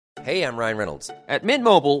Hey, I'm Ryan Reynolds. At Mint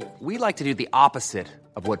Mobile, we like to do the opposite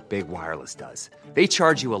of what Big Wireless does. They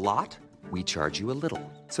charge you a lot, we charge you a little.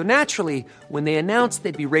 So naturally, when they announced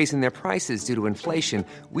they'd be raising their prices due to inflation,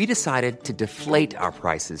 we decided to deflate our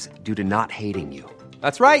prices due to not hating you.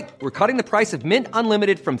 That's right. We're cutting the price of Mint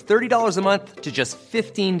Unlimited from $30 a month to just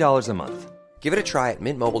 $15 a month. Give it a try at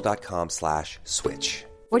mintmobile.com/switch.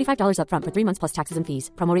 $45 up front for 3 months plus taxes and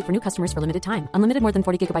fees. Promo rate for new customers for limited time. Unlimited more than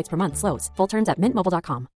 40 gigabytes per month. Slows full terms at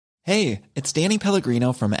mintmobile.com. Hey, it's Danny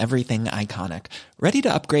Pellegrino from Everything Iconic. Ready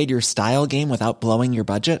to upgrade your style game without blowing your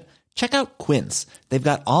budget? Check out Quince. They've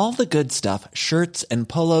got all the good stuff, shirts and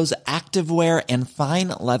polos, activewear, and fine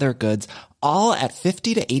leather goods, all at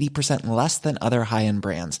 50 to 80% less than other high-end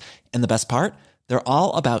brands. And the best part? They're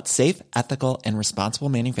all about safe, ethical, and responsible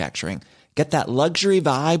manufacturing. Get that luxury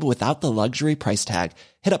vibe without the luxury price tag.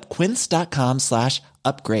 Hit up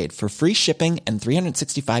quince.com/upgrade for free shipping and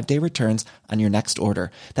 365-day returns on your next order.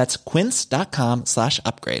 That's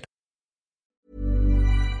quince.com/upgrade.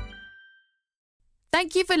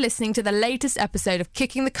 Thank you for listening to the latest episode of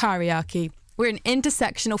Kicking the Kariarchy. We're an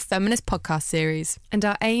intersectional feminist podcast series. And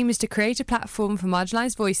our aim is to create a platform for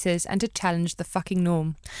marginalised voices and to challenge the fucking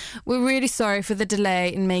norm. We're really sorry for the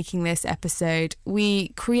delay in making this episode. We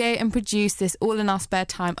create and produce this all in our spare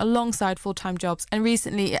time alongside full-time jobs, and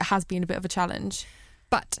recently it has been a bit of a challenge.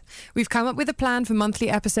 But we've come up with a plan for monthly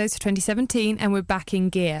episodes for 2017 and we're back in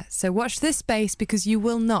gear. So watch this space because you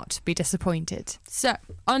will not be disappointed. So,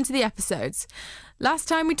 on to the episodes. Last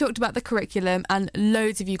time we talked about the curriculum and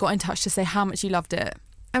loads of you got in touch to say how much you loved it.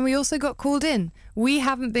 And we also got called in. We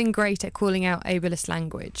haven't been great at calling out ableist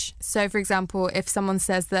language. So, for example, if someone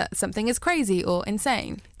says that something is crazy or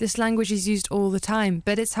insane. This language is used all the time,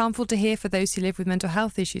 but it's harmful to hear for those who live with mental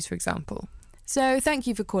health issues, for example. So thank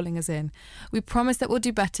you for calling us in. We promise that we'll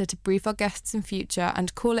do better to brief our guests in future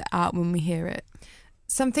and call it out when we hear it.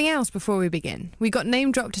 Something else before we begin. We got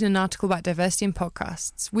name dropped in an article about diversity in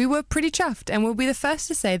podcasts. We were pretty chuffed and we'll be the first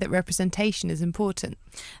to say that representation is important.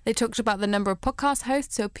 They talked about the number of podcast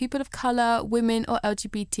hosts, so people of colour, women or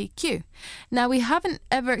LGBTQ. Now, we haven't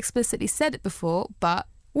ever explicitly said it before, but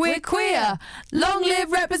we're queer! Long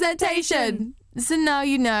live representation! So now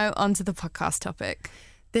you know, onto the podcast topic.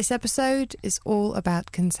 This episode is all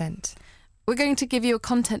about consent. We're going to give you a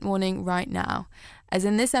content warning right now, as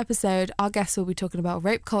in this episode, our guests will be talking about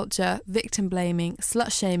rape culture, victim blaming,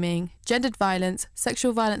 slut shaming, gendered violence,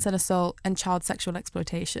 sexual violence and assault, and child sexual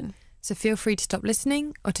exploitation. So feel free to stop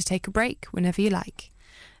listening or to take a break whenever you like.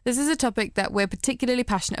 This is a topic that we're particularly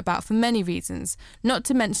passionate about for many reasons, not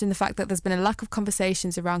to mention the fact that there's been a lack of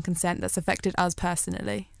conversations around consent that's affected us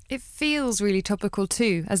personally. It feels really topical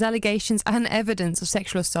too, as allegations and evidence of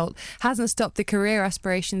sexual assault hasn't stopped the career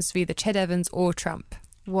aspirations of either Ched Evans or Trump.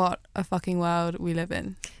 What a fucking world we live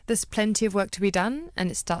in. There's plenty of work to be done,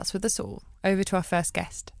 and it starts with us all. Over to our first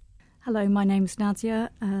guest. Hello, my name's Nadia,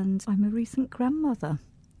 and I'm a recent grandmother.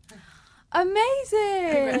 Amazing!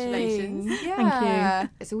 Congratulations. Yeah.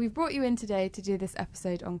 Thank you. So we've brought you in today to do this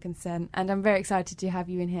episode on consent, and I'm very excited to have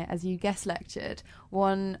you in here as you guest lectured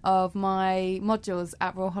one of my modules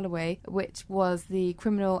at Royal Holloway, which was the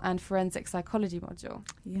criminal and forensic psychology module.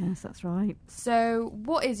 Yes, that's right. So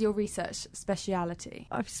what is your research speciality?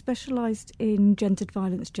 I've specialised in gendered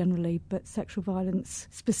violence generally, but sexual violence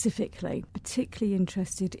specifically, particularly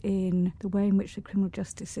interested in the way in which the criminal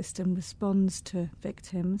justice system responds to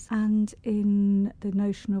victims and in the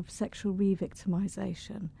notion of sexual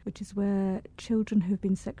re-victimisation, which is where children who have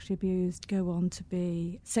been sexually abused go on to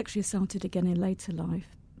be sexually assaulted again in later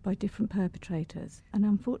life by different perpetrators. And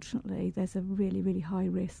unfortunately, there's a really, really high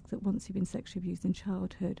risk that once you've been sexually abused in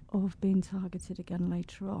childhood, of being targeted again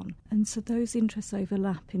later on. And so those interests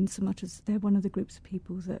overlap in so much as they're one of the groups of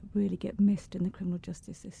people that really get missed in the criminal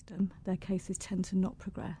justice system. Their cases tend to not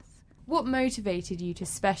progress. What motivated you to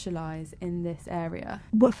specialise in this area?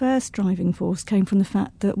 What first driving force came from the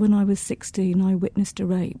fact that when I was 16, I witnessed a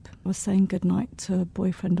rape. I was saying goodnight to a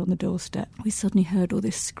boyfriend on the doorstep. We suddenly heard all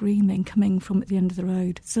this screaming coming from at the end of the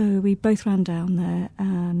road. So we both ran down there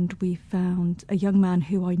and we found a young man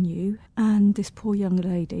who I knew and this poor young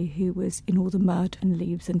lady who was in all the mud and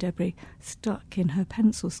leaves and debris stuck in her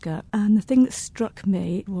pencil skirt. And the thing that struck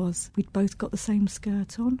me was we'd both got the same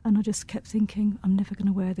skirt on, and I just kept thinking, I'm never going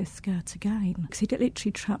to wear this skirt skirt again, because he'd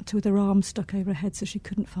literally trapped her with her arms stuck over her head so she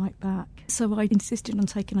couldn't fight back. So I insisted on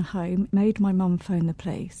taking her home, made my mum phone the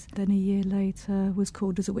police. Then a year later was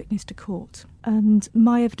called as a witness to court. And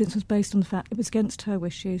my evidence was based on the fact it was against her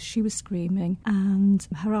wishes. She was screaming and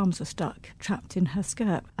her arms were stuck, trapped in her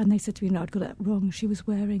skirt. And they said to me, no, I'd got that wrong. She was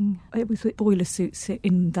wearing, it was boiler suits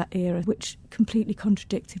in that era, which completely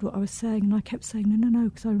contradicted what I was saying. And I kept saying, no,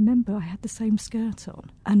 because I remember I had the same skirt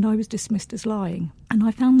on. And I was dismissed as lying. And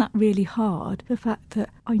I found that really hard, the fact that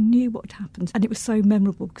I knew what had happened. And it was so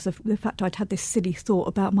memorable because of the fact I'd had this silly thought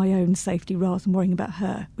about my own safety rather than worrying about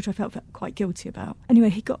her, which I felt quite guilty about. Anyway,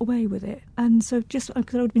 he got away with it. And so just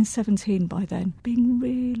because I would have been 17 by then, being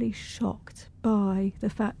really shocked by the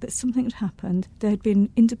fact that something had happened. There had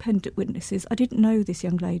been independent witnesses. I didn't know this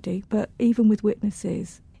young lady, but even with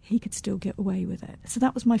witnesses, he could still get away with it. So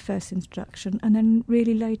that was my first introduction. And then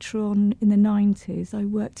really later on in the 90s, I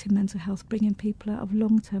worked in mental health, bringing people out of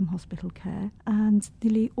long-term hospital care. And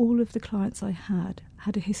nearly all of the clients I had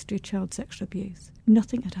a history of child sexual abuse.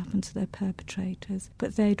 Nothing had happened to their perpetrators,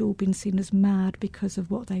 but they'd all been seen as mad because of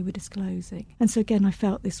what they were disclosing. And so again, I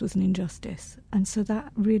felt this was an injustice. And so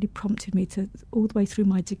that really prompted me to, all the way through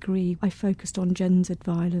my degree, I focused on gendered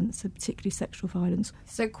violence, and particularly sexual violence.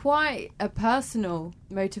 So quite a personal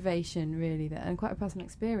motivation, really, there, and quite a personal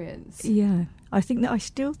experience. Yeah. I think that I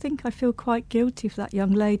still think I feel quite guilty for that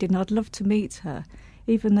young lady, and I'd love to meet her,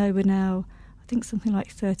 even though we're now, I think, something like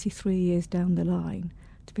 33 years down the line,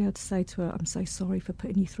 to be able to say to her, I'm so sorry for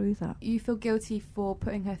putting you through that. You feel guilty for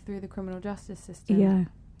putting her through the criminal justice system?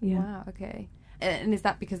 Yeah. Wow, okay. And is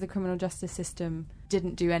that because the criminal justice system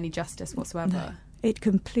didn't do any justice whatsoever? No. It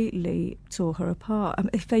completely tore her apart.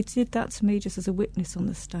 If they did that to me just as a witness on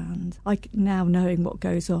the stand, now knowing what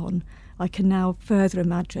goes on, I can now further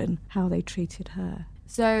imagine how they treated her.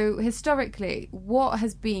 So historically, what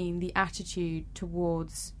has been the attitude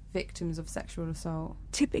towards victims of sexual assault?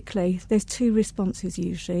 Typically, there's two responses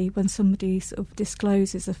usually when somebody sort of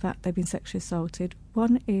discloses the fact they've been sexually assaulted.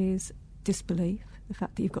 One is disbelief, the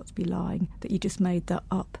fact that you've got to be lying, that you just made that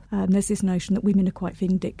up. There's this notion that women are quite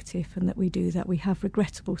vindictive and that we do that. We have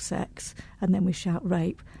regrettable sex and then we shout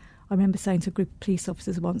rape. I remember saying to a group of police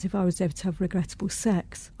officers once, if I was ever to have regrettable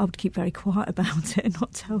sex, I would keep very quiet about it and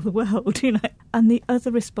not tell the world, you know. And the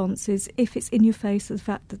other response is, if it's in your face the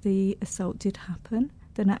fact that the assault did happen,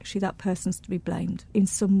 then actually that person's to be blamed. In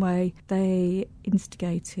some way, they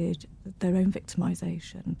instigated their own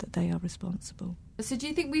victimisation, that they are responsible. So do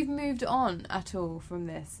you think we've moved on at all from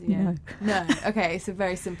this? No. No? Okay, it's a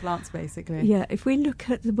very simple answer, basically. Yeah, if we look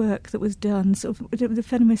at the work that was done, sort of the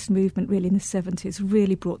feminist movement really in the 70s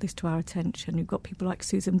really brought this to our attention. You've got people like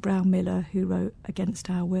Susan Brown Miller, who wrote Against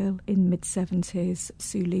Our Will in the mid-70s,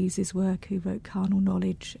 Sue Lees's work, who wrote Carnal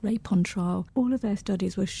Knowledge, Rape on Trial. All of their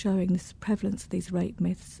studies were showing the prevalence of these rape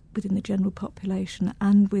myths within the general population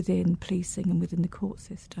and within policing and within the court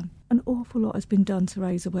system. An awful lot has been done to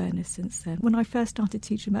raise awareness since then. When I first started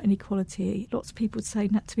teaching about inequality, lots of people would say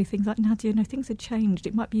to me things like, Nadia, no, things have changed.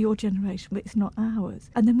 It might be your generation, but it's not ours.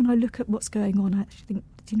 And then when I look at what's going on, I actually think,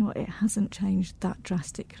 do you know what, it hasn't changed that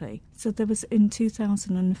drastically. So there was, in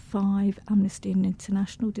 2005, Amnesty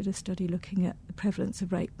International did a study looking at the prevalence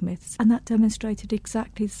of rape myths, and that demonstrated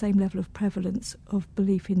exactly the same level of prevalence of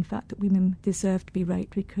belief in fact that women deserved to be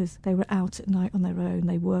raped because they were out at night on their own,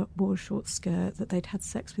 they wore a short skirt, that they'd had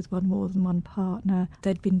sex with more than one partner,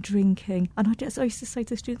 they'd been drinking. And I used to say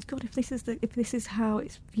to students, God, if this is how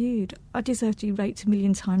it's viewed, I deserve to be raped 1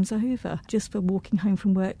 million times over just for walking home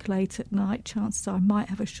from work late at night. Chances are I might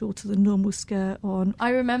have a shorter than normal skirt on.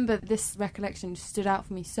 I remember this recollection stood out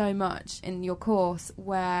for me so much in your course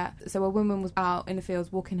where a woman was out in the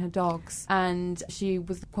fields walking her dogs and she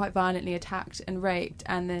was quite violently attacked and raped,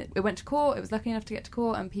 and it went to court. It was lucky enough to get to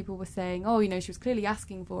court, and people were saying, oh, she was clearly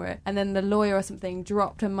asking for it. And then the lawyer or something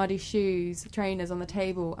dropped her muddy trainers on the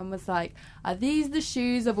table and was like, are these the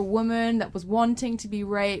shoes of a woman that was wanting to be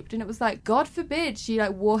raped? And it was like, God forbid she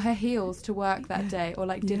wore her heels to work that day or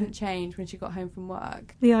didn't change when she got home from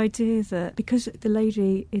work. The idea that because the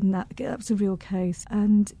lady in that was a real case,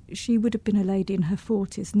 and she would have been a lady in her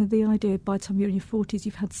 40s, and the idea by the time you're in your 40s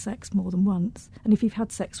you've had sex more than once, and if you've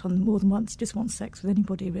had sex more than once you just want sex with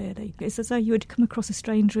anybody really. It's as though you would come across a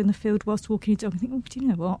stranger in the field whilst walking your dog and think, oh, do you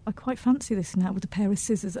know what, I quite fancy this now with a pair of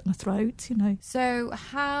scissors at my throat, So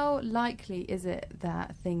how likely is it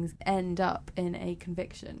that things end up in a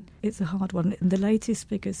conviction? It's a hard one. The latest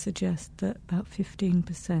figures suggest that about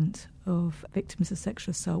 15% of victims of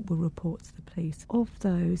sexual assault will report to the police. Of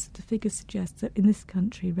those, the figures suggest that in this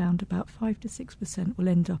country, around about 5 to 6% will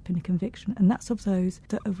end up in a conviction, and that's of those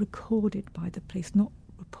that are recorded by the police, not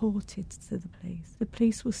reported to the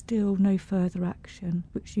police will still no further action,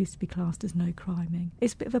 which used to be classed as no criming.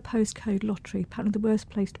 It's a bit of a postcode lottery. Apparently the worst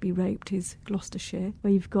place to be raped is Gloucestershire,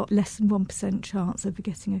 where you've got less than 1% chance of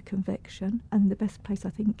getting a conviction, and the best place I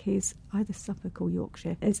think is either Suffolk or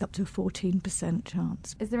Yorkshire. It's up to a 14%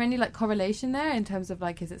 chance. Is there any correlation there in terms of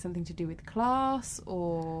is it something to do with class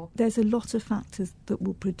or...? There's a lot of factors that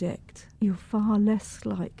will predict. You're far less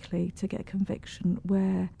likely to get a conviction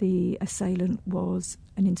where the assailant was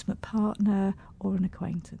an intimate partner or an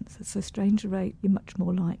acquaintance. So stranger rape, you're much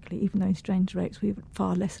more likely, even though in stranger rapes we're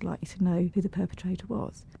far less likely to know who the perpetrator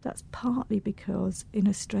was. That's partly because in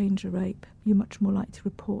a stranger rape you're much more likely to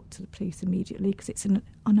report to the police immediately because it's an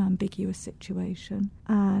unambiguous situation,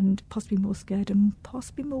 and possibly more scared and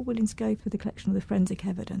possibly more willing to go for the collection of the forensic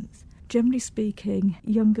evidence. Generally speaking,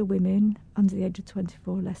 younger women under the age of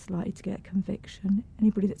 24 are less likely to get a conviction.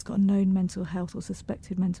 Anybody that's got a known mental health or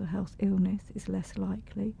suspected mental health illness is less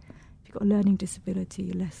likely. If you've got a learning disability,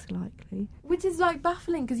 you're less likely. Which is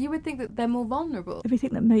baffling, because you would think that they're more vulnerable. Everything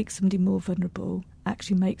that makes somebody more vulnerable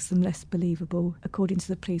actually makes them less believable, according to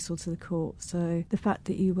the police or to the court. So the fact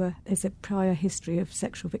that there's a prior history of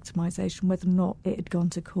sexual victimisation, whether or not it had gone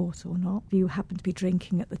to court or not, if you happened to be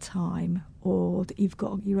drinking at the time, or that you've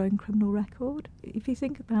got your own criminal record. If you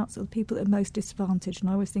think about sort of people that are most disadvantaged, and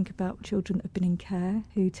I always think about children that have been in care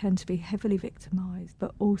who tend to be heavily victimised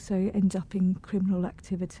but also end up in criminal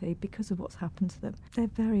activity because of what's happened to them, they're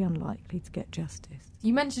very unlikely to get justice.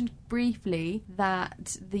 You mentioned briefly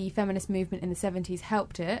that the feminist movement in the 70s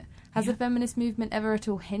helped it. Has the feminist movement ever at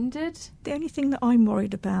all hindered? The only thing that I'm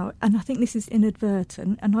worried about, and I think this is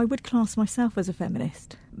inadvertent, and I would class myself as a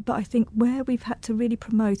feminist, but I think where we've had to really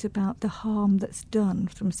promote about the harm that's done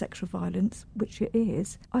from sexual violence, which it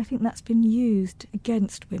is, I think that's been used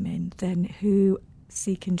against women then who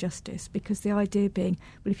seek injustice, because the idea being,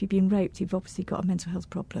 well, if you've been raped, you've obviously got a mental health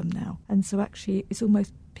problem now. And so actually it's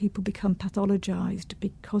almost people become pathologised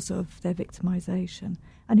because of their victimisation.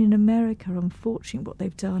 And in America, unfortunately, what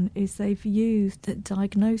they've done is they've used the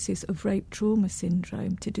diagnosis of rape trauma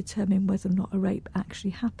syndrome to determine whether or not a rape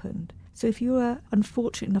actually happened. So if you were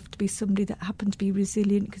unfortunate enough to be somebody that happened to be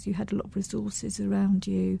resilient because you had a lot of resources around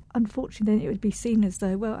you, unfortunately then it would be seen as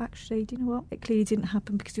though, well, actually, do you know what? It clearly didn't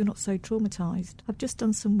happen because you're not so traumatised. I've just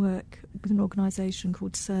done some work with an organisation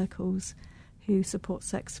called Circles who support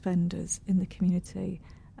sex offenders in the community.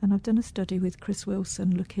 And I've done a study with Chris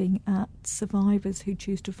Wilson looking at survivors who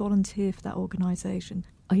choose to volunteer for that organisation.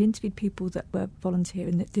 I interviewed people that were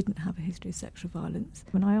volunteering that didn't have a history of sexual violence.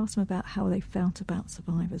 When I asked them about how they felt about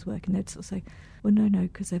survivors working, they'd sort of say, well, no,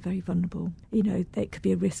 because they're very vulnerable. You know, there could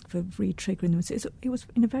be a risk for re-triggering them. So it was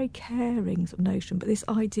in a very caring sort of notion, but this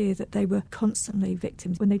idea that they were constantly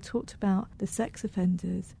victims. When they talked about the sex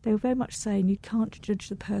offenders, they were very much saying you can't judge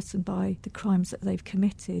the person by the crimes that they've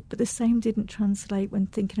committed. But the same didn't translate when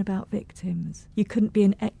thinking about victims. You couldn't be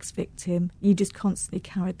an ex-victim. You just constantly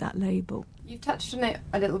carried that label. You've touched on it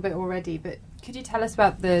a little bit already, but could you tell us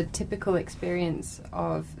about the typical experience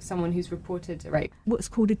of someone who's reported a rape? What's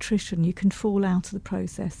called attrition. You can fall out of the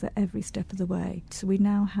process at every step of the way. So we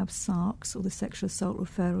now have SARCs, or the Sexual Assault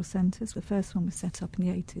Referral Centres. The first one was set up in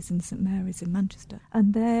the 80s in St Mary's in Manchester.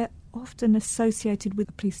 And they're often associated with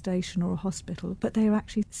a police station or a hospital, but they are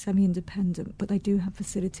actually semi-independent, but they do have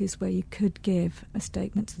facilities where you could give a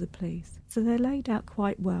statement to the police. So they're laid out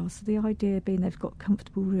quite well. So the idea being they've got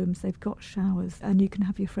comfortable rooms, they've got showers, and you can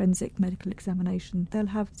have your forensic medical examination. They'll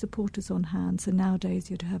have supporters on hand. So nowadays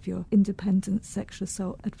you'd have your independent sexual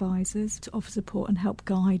assault advisors to offer support and help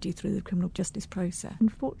guide you through the criminal justice process.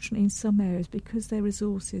 Unfortunately, in some areas, because their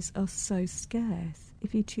resources are so scarce,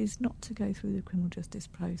 if you choose not to go through the criminal justice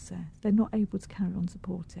process, they're not able to carry on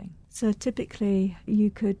supporting. So typically you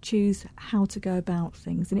could choose how to go about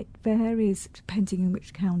things, and it varies depending on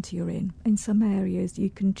which county you're in. In some areas you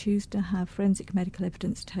can choose to have forensic medical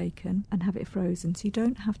evidence taken and have it frozen, so you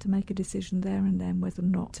don't have to make a decision there and then whether or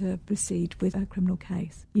not to proceed with a criminal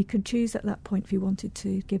case. You could choose at that point if you wanted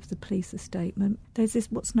to give the police a statement. There's this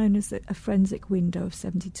what's known as a forensic window of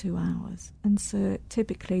 72 hours, and so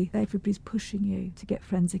typically everybody's pushing you to get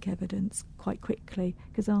forensic evidence quite quickly,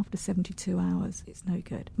 because after 72 hours it's no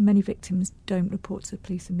good. Many victims don't report to the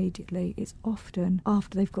police immediately. It's often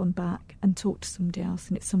after they've gone back and talked to somebody else,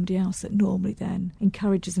 and it's somebody else that normally then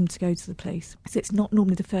encourages them to go to the police. So it's not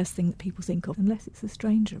normally the first thing that people think of unless it's a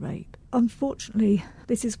stranger rape. Unfortunately,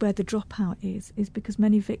 this is where the dropout is because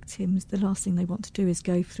many victims, the last thing they want to do is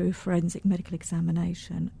go through a forensic medical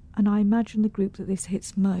examination. And I imagine the group that this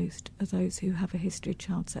hits most are those who have a history of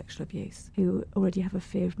child sexual abuse, who already have a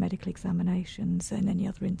fear of medical examinations and any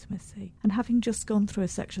other intimacy. And having just gone through a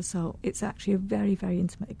sexual assault, it's actually a very, very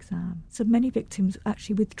intimate exam. So many victims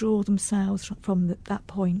actually withdraw themselves from that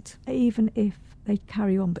point, even if they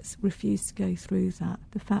carry on but refuse to go through that.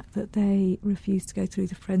 The fact that they refuse to go through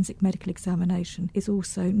the forensic medical examination is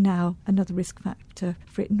also now another risk factor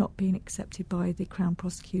for it not being accepted by the Crown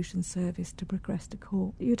Prosecution Service to progress to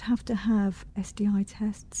court. You'd have to have STI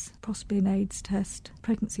tests, possibly an AIDS test,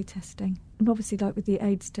 pregnancy testing. And obviously, like with the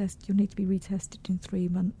AIDS test, you'll need to be retested in 3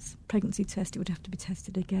 months. Pregnancy test, it would have to be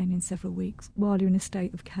tested again in several weeks while you're in a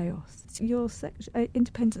state of chaos. So your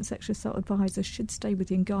independent sexual assault advisor should stay with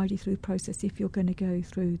you and guide you through the process if you're going to go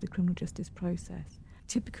through the criminal justice process.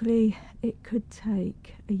 Typically, it could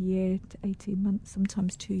take a year to 18 months,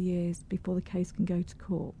 sometimes 2 years, before the case can go to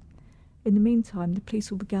court. In the meantime, the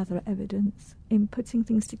police will gather evidence. In putting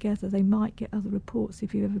things together, they might get other reports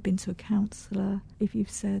if you've ever been to a counsellor, if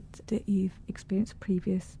you've said that you've experienced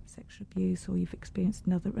previous sexual abuse or you've experienced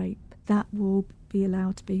another rape. That will be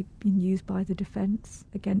allowed to be used by the defence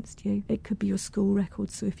against you. It could be your school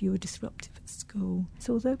records, so if you were disruptive at school.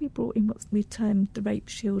 So although we brought in what we termed the Rape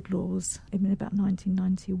Shield laws in about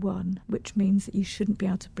 1991, which means that you shouldn't be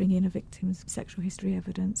able to bring in a victim's sexual history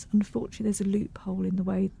evidence, unfortunately there's a loophole in the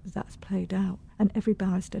way that's played out. And every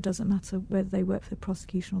barrister, doesn't matter whether they work for the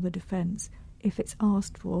prosecution or the defence, if it's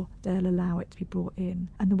asked for, they'll allow it to be brought in.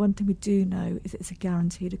 And the one thing we do know is it's a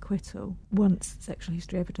guaranteed acquittal once sexual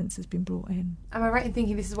history evidence has been brought in. Am I right in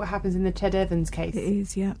thinking this is what happens in the Ched Evans case? It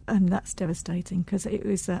is, yeah. And that's devastating because it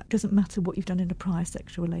doesn't matter what you've done in a prior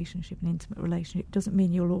sexual relationship, an intimate relationship. It doesn't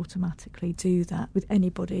mean you'll automatically do that with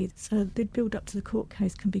anybody. So the build up to the court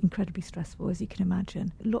case can be incredibly stressful, as you can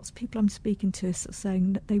imagine. Lots of people I'm speaking to are sort of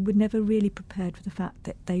saying that they were never really prepared for the fact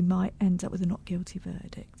that they might end up with a not guilty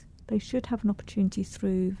verdict. They should have an opportunity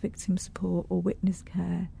through victim support or witness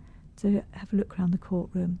care to have a look around the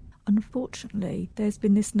courtroom. Unfortunately, there's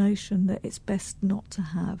been this notion that it's best not to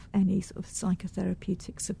have any sort of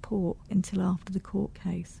psychotherapeutic support until after the court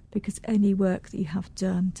case, because any work that you have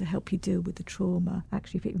done to help you deal with the trauma,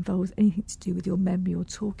 actually if it involves anything to do with your memory or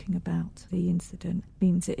talking about the incident,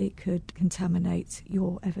 means that it could contaminate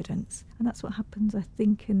your evidence. And that's what happens, I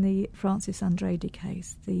think, in the Frances Andrade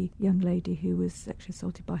case, the young lady who was sexually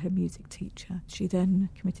assaulted by her music teacher. She then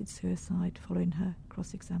committed suicide following her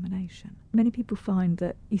cross-examination. Many people find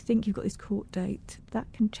that you think you've got this court date,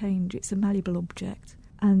 that can change, it's a malleable object.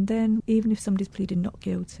 And then, even if somebody's pleaded not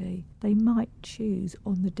guilty, they might choose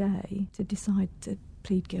on the day to decide to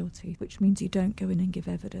plead guilty, which means you don't go in and give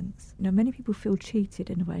evidence. Now, many people feel cheated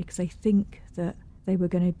in a way because they think that they were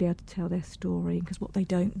going to be able to tell their story, because what they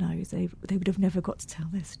don't know is they would have never got to tell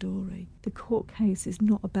their story. The court case is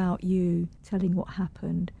not about you telling what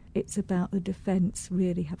happened. It's about the defence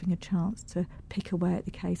really having a chance to pick away at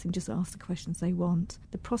the case and just ask the questions they want.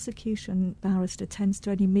 The prosecution barrister tends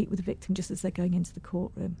to only meet with the victim just as they're going into the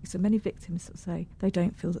courtroom. So many victims sort of say they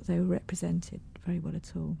don't feel that they were represented very well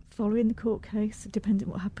at all. Following the court case, depending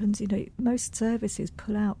on what happens, most services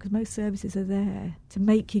pull out because most services are there to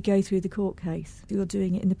make you go through the court case. You're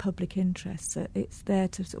doing it in the public interest, so it's there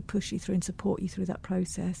to sort of push you through and support you through that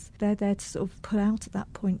process. They're there to sort of pull out at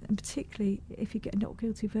that point, and particularly if you get a not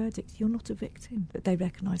guilty verdict, you're not a victim. But they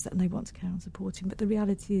recognise that and they want to carry on supporting. But the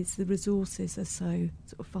reality is the resources are so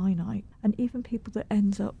sort of finite, and even people that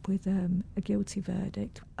end up with a guilty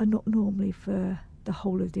verdict are not normally for the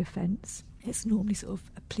whole of the offence. It's normally sort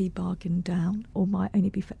of a plea bargain down, or might only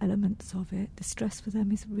be for elements of it. The stress for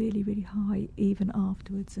them is really, really high, even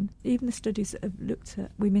afterwards. And even the studies that have looked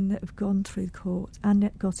at women that have gone through court and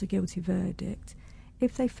got a guilty verdict,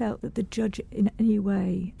 if they felt that the judge in any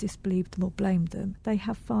way disbelieved them or blamed them, they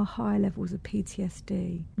have far higher levels of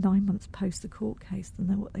PTSD 9 months post the court case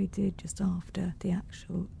than what they did just after the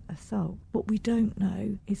actual assault. What we don't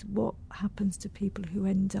know is what happens to people who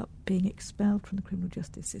end up being expelled from the criminal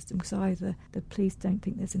justice system, because either the police don't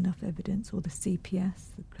think there's enough evidence, or the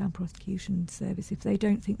CPS, the Crown Prosecution Service, if they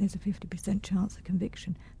don't think there's a 50% chance of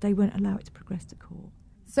conviction, they won't allow it to progress to court.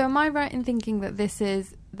 So am I right in thinking that this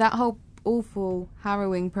is that whole awful,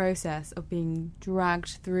 harrowing process of being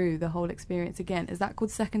dragged through the whole experience again, is that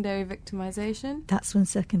called secondary victimisation? That's when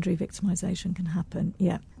secondary victimisation can happen,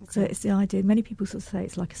 yeah. Okay. So it's the idea, many people sort of say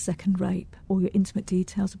it's like a second rape, or your intimate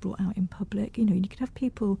details are brought out in public. You could have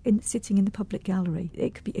people sitting in the public gallery.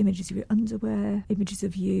 It could be images of your underwear, images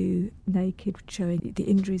of you naked, showing the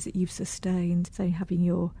injuries that you've sustained, say having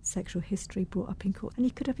your sexual history brought up in court. And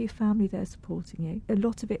you could have your family there supporting you. A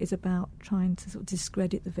lot of it is about trying to sort of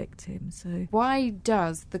discredit the victims. So why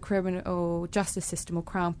does the criminal justice system or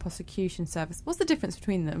Crown Prosecution Service, what's the difference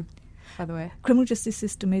between them, by the way? criminal justice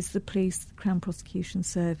system is the police, the Crown Prosecution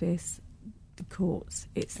Service, the courts.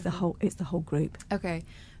 It's the whole group. Okay,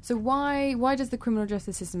 so why does the criminal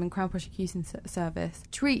justice system and Crown Prosecution Service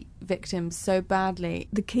treat victims so badly?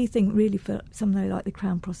 The key thing really for something like the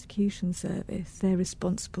Crown Prosecution Service, they're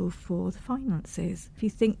responsible for the finances. If you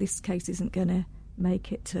think this case isn't going to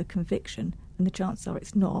make it to a conviction, and the chances are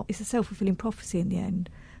it's not, it's a self-fulfilling prophecy in the end.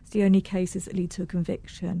 So the only cases that lead to a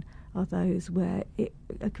conviction are those where it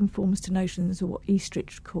conforms to notions of what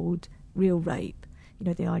Eastridge called real rape. You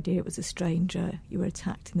know, the idea it was a stranger, you were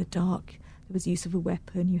attacked in the dark, there was use of a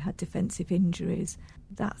weapon, you had defensive injuries.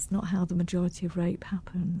 That's not how the majority of rape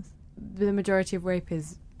happens. The majority of rape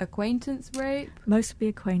is acquaintance rape? Mostly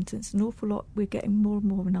acquaintance. An awful lot, we're getting more and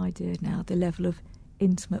more of an idea now, the level of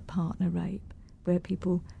intimate partner rape, where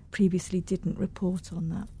people previously didn't report on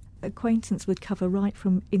that. Acquaintance would cover right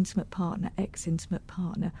from intimate partner, ex-intimate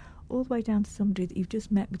partner, all the way down to somebody that you've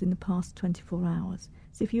just met within the past 24 hours.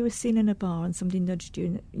 So if you were seen in a bar and somebody nudged you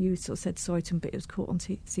and you sort of said sorry to them, but it was caught on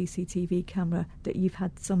CCTV camera that you've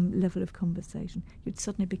had some level of conversation, you'd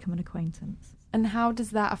suddenly become an acquaintance. And how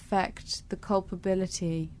does that affect the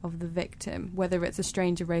culpability of the victim, whether it's a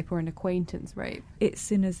stranger rape or an acquaintance rape? It's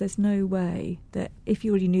sinners. There's no way that if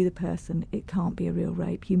you already knew the person, it can't be a real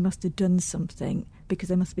rape. You must have done something because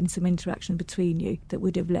there must have been some interaction between you that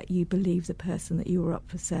would have let you believe the person that you were up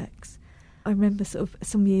for sex. I remember sort of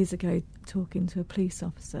some years ago talking to a police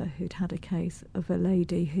officer who'd had a case of a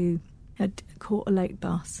lady who had caught a late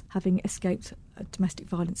bus, having escaped a domestic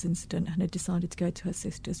violence incident, and had decided to go to her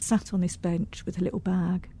sister's, sat on this bench with a little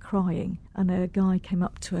bag crying, and a guy came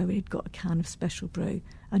up to her, he'd got a can of special brew,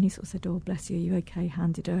 and he sort of said, "Oh, bless you, are you okay?"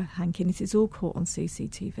 Handed her a hanky, and this is all caught on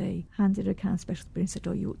CCTV, handed her a can of special brew and said,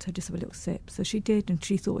 "Oh, you ought to just have a little sip." So she did, and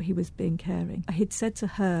she thought he was being caring. He'd said to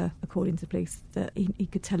her, according to the police, that he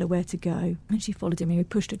could tell her where to go, and she followed him, and he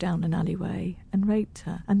pushed her down an alleyway and raped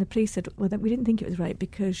her. And the police said, well, we didn't think it was rape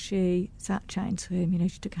because she sat chatting to him, you know,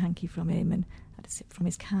 she took a hanky from him and had a sip from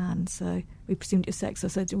his can, so we presumed it was sex. So I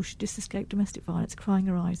said, "Oh, she just escaped domestic violence," crying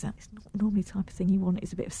her eyes out. It's not normally the type of thing you want,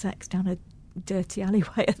 is a bit of sex down a dirty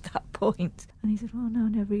alleyway at that point. And he said, "Well, no, I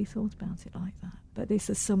never really thought about it like that." But this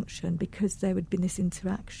assumption, because there had been this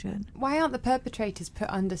interaction. Why aren't the perpetrators put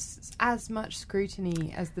under as much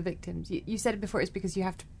scrutiny as the victims? You said it before, it's because you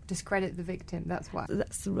have to discredit the victim, that's why.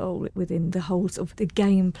 That's the role within the whole sort of the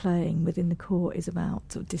game playing within the court is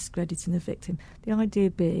about sort of discrediting the victim. The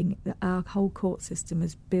idea being that our whole court system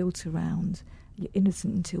is built around you're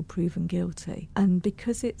innocent until proven guilty. And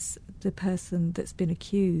because it's the person that's been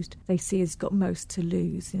accused, they see has got most to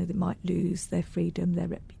lose. You know, they might lose their freedom, their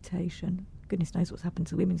reputation. Goodness knows what's happened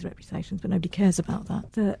to women's reputations, but nobody cares about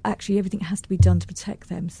that. That actually everything has to be done to protect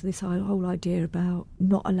them. So this whole idea about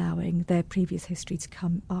not allowing their previous history to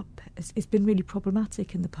come up, it's been really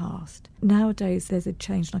problematic in the past. Nowadays there's a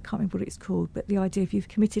change, and I can't remember what it's called, but the idea if you've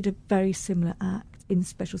committed a very similar act in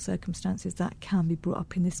special circumstances, that can be brought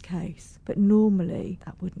up in this case. But normally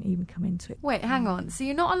that wouldn't even come into it. Wait, hang on. So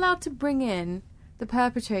you're not allowed to bring in the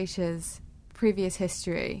perpetrator's previous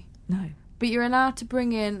history? No. But you're allowed to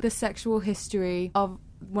bring in the sexual history of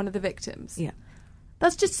one of the victims? Yeah.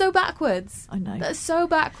 That's just so backwards. I know. That's so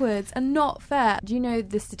backwards and not fair. Do you know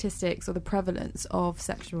the statistics or the prevalence of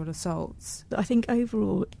sexual assaults? I think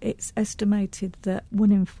overall it's estimated that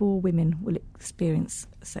 1 in 4 women will experience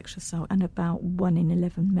sexual assault and about 1 in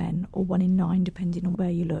 11 men, or 1 in 9 depending on where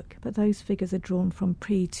you look. But those figures are drawn from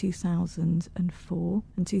pre-2004,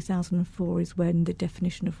 and 2004 is when the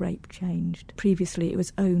definition of rape changed. Previously it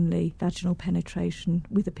was only vaginal penetration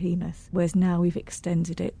with a penis, whereas now we've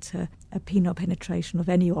extended it to a penile penetration of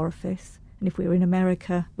any orifice. And if we were in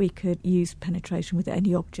America, we could use penetration with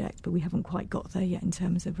any object, but we haven't quite got there yet in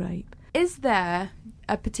terms of rape. Is there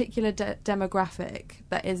a particular demographic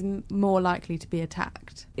that is more likely to be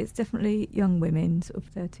attacked? It's definitely young women, sort of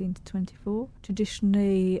 13 to 24.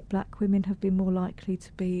 Traditionally, black women have been more likely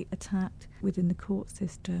to be attacked within the court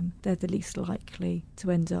system. They're the least likely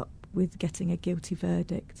to end up with getting a guilty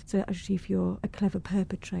verdict. So actually, if you're a clever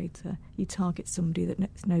perpetrator, you target somebody that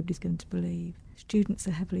nobody's going to believe. Students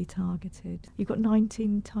are heavily targeted. You've got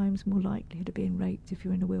 19 times more likelihood of being raped if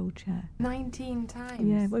you're in a wheelchair. 19 times?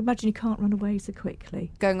 Yeah, well, imagine you can't run away so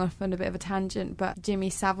quickly. Going off on a bit of a tangent, but Jimmy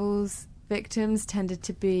Savile's victims tended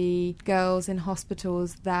to be girls in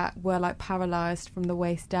hospitals that were like paralysed from the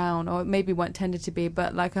waist down, or maybe weren't tended to be,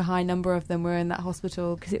 but like a high number of them were in that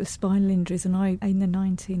hospital. Because it was spinal injuries, and in the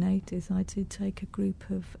 1980s, I did take a group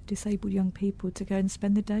of disabled young people to go and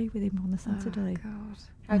spend the day with him on a Saturday. Oh, God.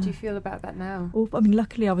 How do you feel about that now?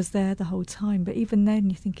 Luckily I was there the whole time, but even then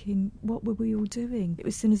you're thinking, what were we all doing? It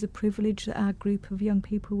was seen as a privilege that our group of young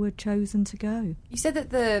people were chosen to go. You said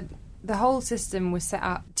that the whole system was set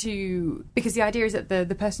up because the idea is that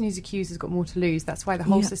the person who's accused has got more to lose. That's why the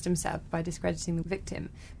whole system's set up, by discrediting the victim.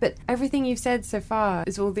 But everything you've said so far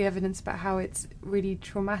is all the evidence about how it's really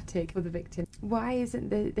traumatic for the victim. Why isn't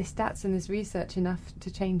the stats and this research enough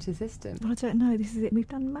to change the system? Well, I don't know. This is it. We've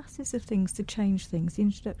done masses of things to change things. The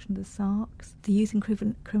introduction of the SARCs, the Youth and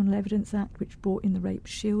Criminal Evidence Act, which brought in the Rape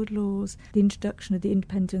Shield laws, the introduction of the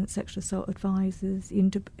independent sexual assault advisors, the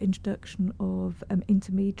introduction of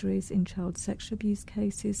intermediaries in child sexual abuse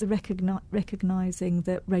cases, the recognising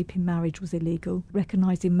that rape in marriage was illegal,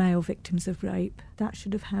 recognising male victims of rape. That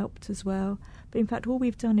should have helped as well. But in fact, all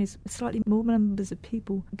we've done is slightly more numbers of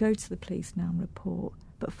people go to the police now and report,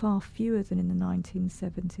 but far fewer than in the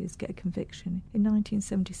 1970s get a conviction. In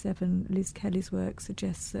 1977, Liz Kelly's work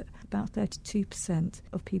suggests that about 32%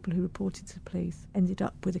 of people who reported to the police ended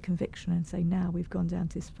up with a conviction, and say now we've gone down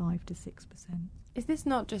to 5 to 6%. Is this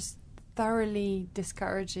not just thoroughly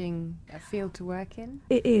discouraging field to work in?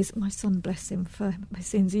 It is. My son, bless him for his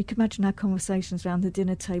sins. You can imagine our conversations around the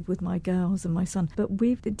dinner table with my girls and my son. But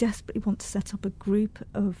we desperately want to set up a group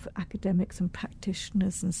of academics and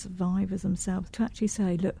practitioners and survivors themselves to actually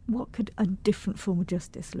say, look, what could a different form of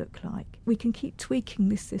justice look like? We can keep tweaking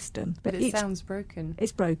this system. But it sounds broken.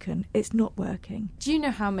 It's broken. It's not working. Do you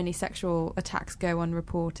know how many sexual attacks go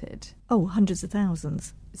unreported? Oh, hundreds of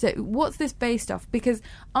thousands. So what's this based off? Because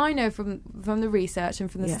I know from the research and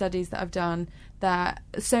from the studies that I've done that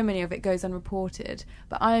so many of it goes unreported.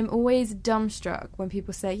 But I'm always dumbstruck when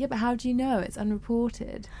people say, yeah, but how do you know it's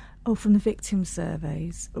unreported? Oh, from the victim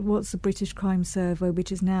surveys. What's the British Crime Survey,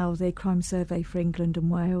 which is now the Crime Survey for England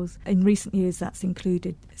and Wales. In recent years, that's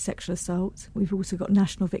included sexual assault. We've also got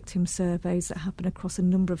national victim surveys that happen across a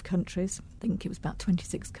number of countries. I think it was about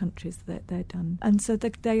 26 countries that they're done. And so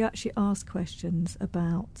they actually ask questions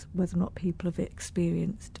about whether or not people have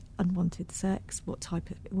experienced unwanted sex, what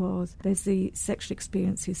type it was. There's the sexual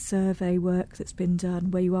experiences survey work that's been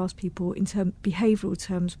done where you ask people in behavioural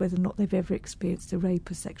terms whether or not they've ever experienced a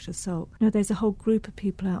rape or sexual assault. Now, there's a whole group of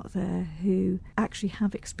people out there who actually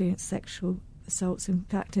have experienced sexual assaults, in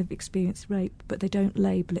fact have experienced rape, but they don't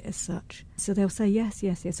label it as such. So they'll say, yes,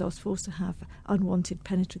 I was forced to have unwanted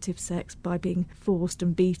penetrative sex by being forced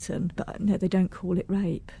and beaten, but no, they don't call it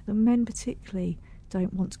rape. The men particularly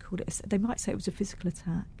don't want to call it, they might say it was a physical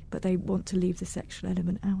attack, but they want to leave the sexual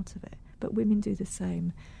element out of it. But women do the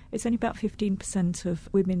same. It's only about 15% of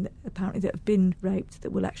women apparently that have been raped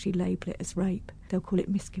that will actually label it as rape. They'll call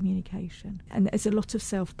it miscommunication. And there's a lot of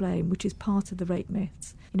self-blame, which is part of the rape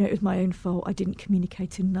myths. You know, it was my own fault, I didn't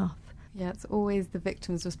communicate enough. Yeah, it's always the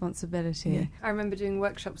victim's responsibility. Yeah. I remember doing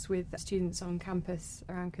workshops with students on campus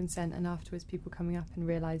around consent, and afterwards people coming up and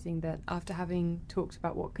realising that after having talked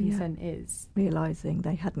about what consent is, realising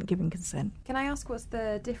they hadn't given consent. Can I ask what's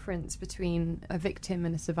the difference between a victim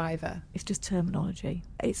and a survivor? It's just terminology.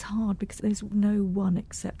 It's hard because there's no one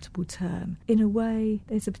acceptable term. In a way,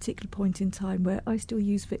 there's a particular point in time where I still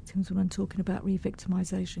use victims when I'm talking about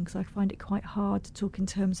re-victimisation, because I find it quite hard to talk in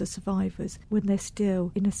terms of survivors when they're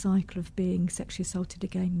still in a cycle of being sexually assaulted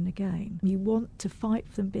again and again. You want to fight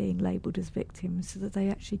for them being labelled as victims so that they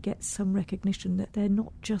actually get some recognition that they're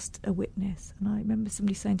not just a witness. And I remember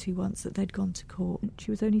somebody saying to me once that they'd gone to court. She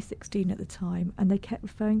was only 16 at the time, and they kept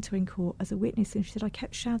referring to her in court as a witness, and she said, I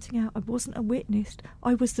kept shouting out, I wasn't a witness,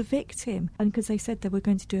 I was the victim. And because they said they were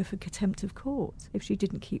going to do her for contempt of court if she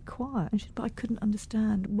didn't keep quiet. And she said, but I couldn't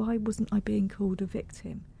understand, why wasn't I being called a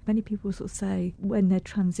victim? Many people sort of say when their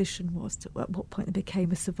transition was to at what point they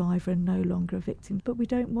became a survivor and no longer a victim. But we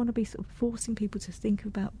don't want to be sort of forcing people to think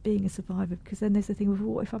about being a survivor, because then there's the thing of,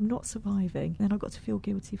 what if I'm not surviving? Then I've got to feel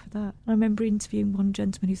guilty for that. And I remember interviewing one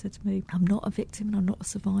gentleman who said to me, I'm not a victim and I'm not a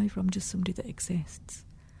survivor, I'm just somebody that exists.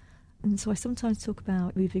 And so I sometimes talk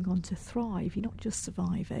about moving on to thrive. You're not just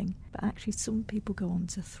surviving, but actually some people go on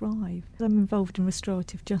to thrive. I'm involved in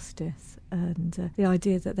restorative justice, and the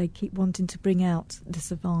idea that they keep wanting to bring out the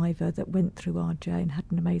survivor that went through RJ and had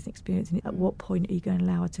an amazing experience. And at what point are you going to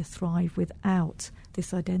allow her to thrive without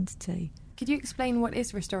this identity? Could you explain what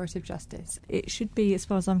is restorative justice? It should be, as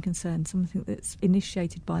far as I'm concerned, something that's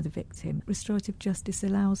initiated by the victim. Restorative justice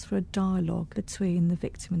allows for a dialogue between the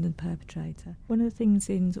victim and the perpetrator. One of the things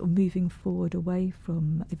in sort of moving forward away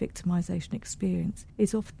from the victimisation experience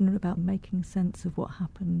is often about making sense of what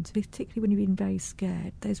happened, particularly when you've been very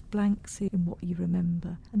scared. There's blanks in what you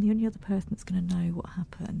remember, and the only other person that's going to know what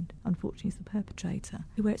happened, unfortunately, is the perpetrator.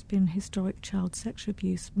 Where it's been historic child sexual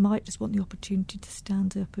abuse might just want the opportunity to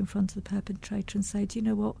stand up in front of the perpetrator and say, do you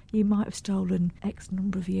know what, you might have stolen X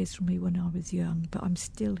number of years from me when I was young, but I'm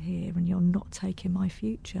still here and you're not taking my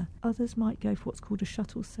future. Others might go for what's called a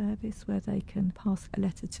shuttle service, where they can pass a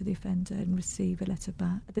letter to the offender and receive a letter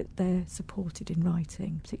back that they're supported in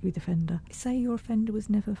writing, particularly the offender. Say your offender was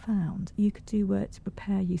never found, you could do work to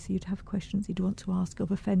prepare you, so you'd have questions you'd want to ask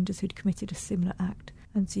of offenders who'd committed a similar act.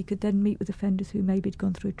 And so you could then meet with offenders who maybe had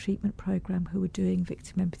gone through a treatment programme who were doing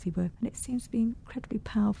victim empathy work. And it seems to be incredibly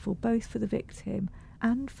powerful, both for the victim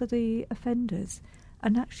and for the offenders.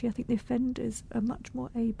 And actually, I think the offenders are much more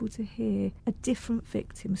able to hear a different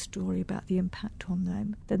victim's story about the impact on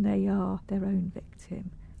them than they are their own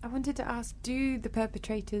victim. I wanted to ask, do the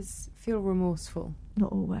perpetrators feel remorseful?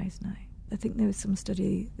 Not always, no. I think there was some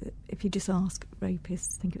study that if you just ask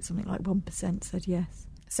rapists, I think it was something like 1% said yes.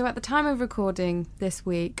 So at the time of recording this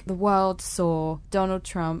week, the world saw Donald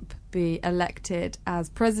Trump be elected as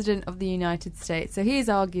President of the United States. So he is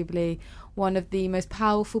arguably one of the most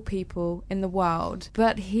powerful people in the world.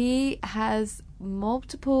 But he has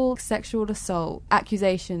multiple sexual assault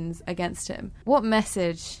accusations against him. What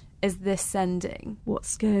message is this sending? What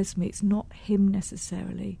scares me, it's not him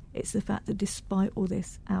necessarily. It's the fact that despite all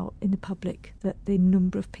this out in the public, that the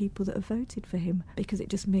number of people that have voted for him, because it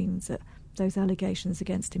just means that those allegations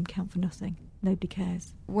against him count for nothing. Nobody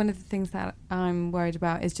cares. One of the things that I'm worried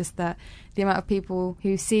about is just that the amount of people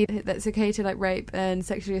who see that it's okay to rape and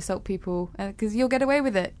sexually assault people, because you'll get away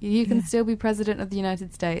with it. You can still be President of the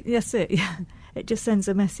United States. Yes, yeah. It just sends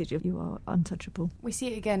a message of you are untouchable. We see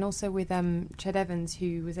it again also with Ched Evans,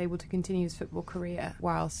 who was able to continue his football career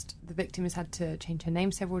whilst the victim has had to change her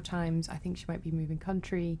name several times. I think she might be moving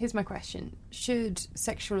country. Here's my question. Should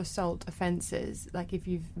sexual assault offences, like if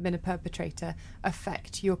you've been a perpetrator,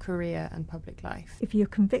 affect your career and public life? If you're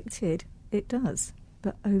convicted, it does.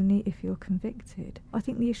 But only if you're convicted. I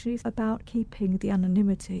think the issue is about keeping the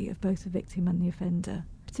anonymity of both the victim and the offender.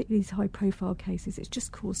 Particularly these high-profile cases, it's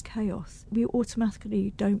just caused chaos. We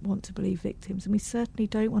automatically don't want to believe victims, and we certainly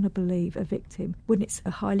don't want to believe a victim when it's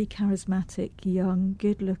a highly charismatic, young,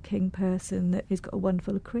 good-looking person that has got a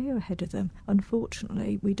wonderful career ahead of them.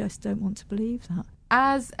 Unfortunately, we just don't want to believe that.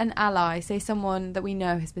 As an ally, say someone that we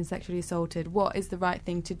know has been sexually assaulted, what is the right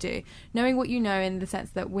thing to do? Knowing what you know, in the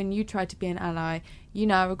sense that when you try to be an ally, you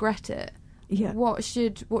now regret it. Yeah. What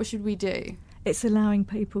should we do? It's allowing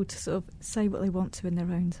people to sort of say what they want to in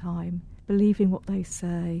their own time, believing what they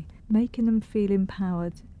say, making them feel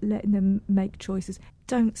empowered, letting them make choices.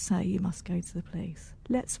 Don't say you must go to the police.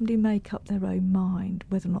 Let somebody make up their own mind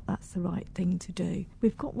whether or not that's the right thing to do.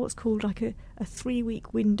 We've got what's called like a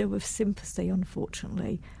 3-week window of sympathy,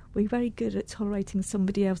 unfortunately. We're very good at tolerating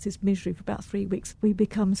somebody else's misery for about 3 weeks. We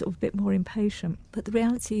become sort of a bit more impatient. But the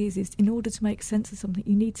reality is in order to make sense of something,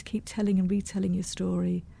 you need to keep telling and retelling your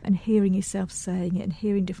story and hearing yourself saying it and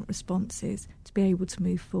hearing different responses to be able to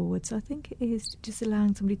move forward. So I think it is just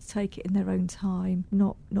allowing somebody to take it in their own time,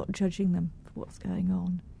 not judging them for what's going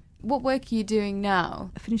on. What work are you doing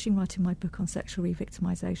now? Finishing writing my book on sexual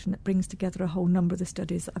re-victimisation that brings together a whole number of the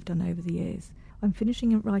studies that I've done over the years. I'm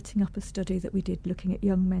finishing and writing up a study that we did looking at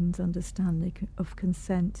young men's understanding of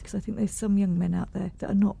consent, because I think there's some young men out there that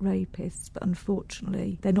are not rapists, but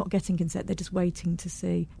unfortunately they're not getting consent, they're just waiting to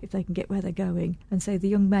see if they can get where they're going. And so the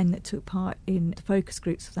young men that took part in the focus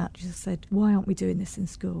groups of that just said, why aren't we doing this in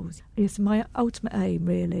schools? Yes, my ultimate aim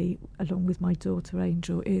really, along with my daughter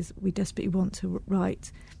Angel, is we desperately want to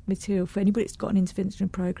write material for anybody that's got an intervention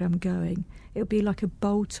programme going. It'll be like a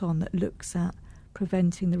bolt-on that looks at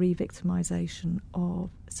preventing the re-victimisation of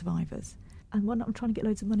survivors. And what I'm trying to get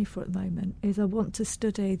loads of money for at the moment is I want to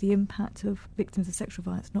study the impact of victims of sexual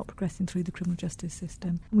violence not progressing through the criminal justice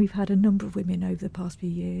system. And we've had a number of women over the past few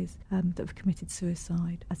years that have committed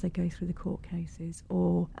suicide as they go through the court cases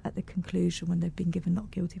or at the conclusion when they've been given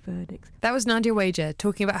not guilty verdicts. That was Nadia Wager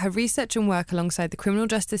talking about her research and work alongside the criminal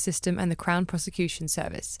justice system and the Crown Prosecution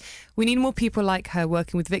Service. We need more people like her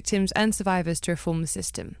working with victims and survivors to reform the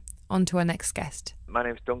system. On to our next guest. My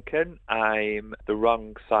name's Duncan. I'm the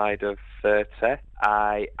wrong side of 30.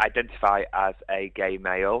 I identify as a gay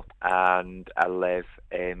male and I live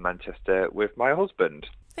in Manchester with my husband.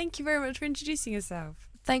 Thank you very much for introducing yourself.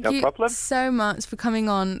 Thank No you problem. so much for coming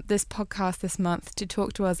on this podcast this month to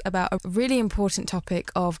talk to us about a really important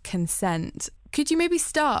topic of consent. Could you maybe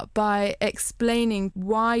start by explaining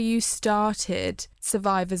why you started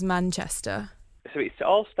Survivors Manchester? So it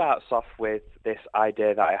all starts off with this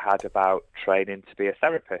idea that I had about training to be a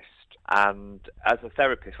therapist. And as a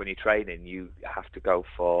therapist, when you're training, you have to go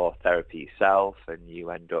for therapy yourself and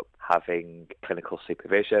you end up having clinical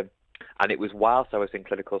supervision. And it was whilst I was in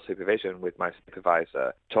clinical supervision with my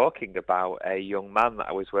supervisor talking about a young man that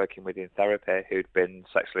I was working with in therapy who'd been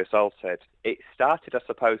sexually assaulted. It started, I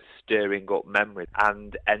suppose, stirring up memories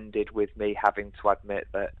and ended with me having to admit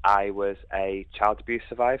that I was a child abuse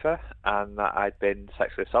survivor and that I'd been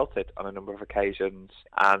sexually assaulted on a number of occasions.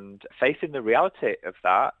 And facing the reality of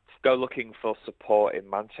that, go looking for support in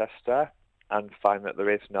Manchester and find that there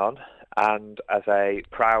is none. And as a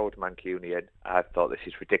proud Mancunian, I thought this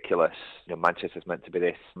is ridiculous. Manchester's meant to be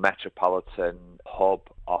this metropolitan hub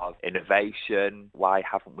of innovation. Why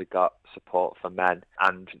haven't we got support for men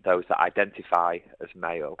and those that identify as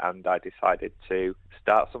male? And I decided to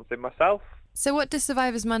start something myself. So what does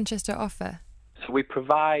Survivors Manchester offer? So we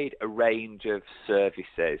provide a range of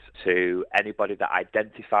services to anybody that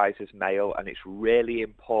identifies as male, and it's really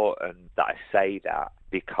important that I say that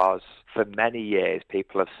because for many years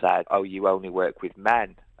people have said, oh, you only work with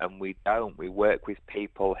men. And we don't. We work with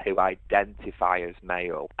people who identify as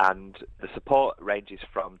male. And the support ranges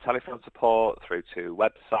from telephone support through to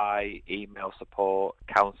website, email support,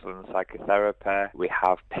 counselling and psychotherapy. We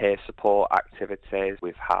have peer support activities.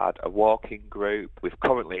 We've had a walking group. We've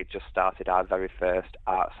currently just started our very first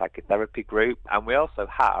art psychotherapy group. And we also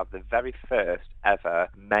have the very first ever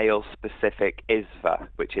male-specific ISVA,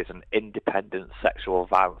 which is an independent sexual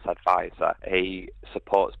violence advisor. He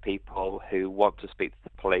supports people who want to speak to the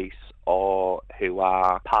police or who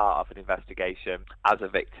are part of an investigation as a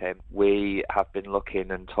victim. We have been looking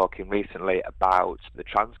and talking recently about the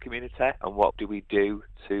trans community and what do we do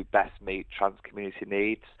to best meet trans community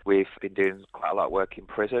needs. We've been doing quite a lot of work in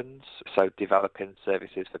prisons, so developing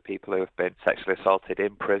services for people who have been sexually assaulted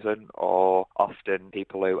in prison, or often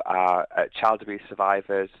people who are child abuse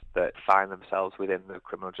survivors that find themselves within the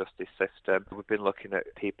criminal justice system. We've been looking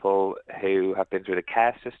at people who have been through the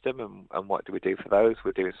care system and what do we do for those.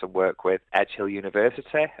 We're doing some work with Edge Hill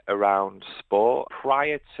University around sport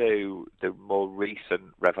prior to the more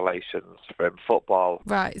recent revelations from football.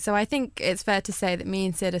 Right, so I think it's fair to say that me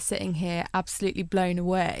and Sid are sitting here absolutely blown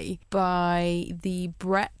away by the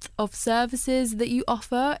breadth of services that you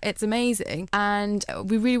offer. It's amazing. And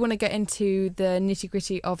we really want to get into the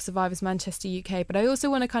nitty-gritty of Survivors Manchester UK, but I also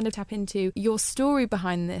want to kind of tap into your story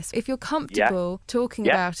behind this. If you're comfortable talking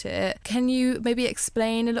about it, can you maybe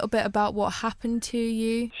explain a little bit about what happened to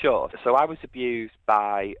you? Sure. So I was abused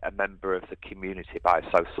by a member of the community,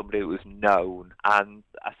 so somebody who was known, and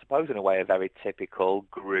I suppose in a way a very typical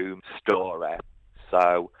groom story.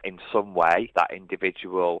 So in some way that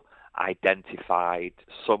individual identified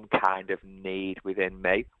some kind of need within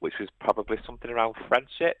me, which was probably something around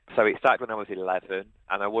friendship. So it started when I was 11,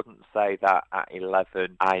 and I wouldn't say that at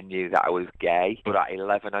 11 I knew that I was gay, but at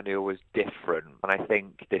 11 I knew I was different. And I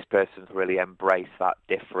think this person's really embraced that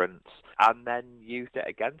difference and then used it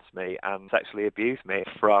against me and sexually abused me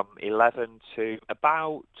from 11 to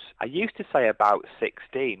about, I used to say about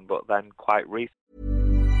 16, but then quite recently.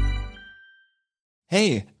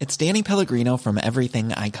 Hey, it's Danny Pellegrino from Everything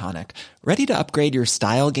Iconic. Ready to upgrade your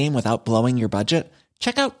style game without blowing your budget?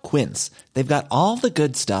 Check out Quince. They've got all the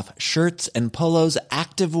good stuff, shirts and polos,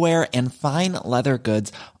 activewear, and fine leather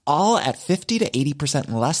goods, all at 50 to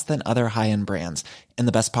 80% less than other high-end brands. And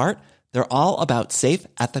the best part? They're all about safe,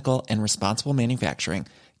 ethical, and responsible manufacturing.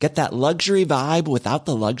 Get that luxury vibe without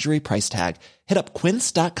the luxury price tag. Hit up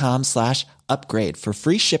quince.com/upgrade for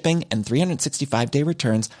free shipping and 365-day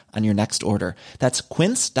returns on your next order. That's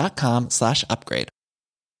quince.com/upgrade.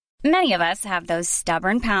 Many of us have those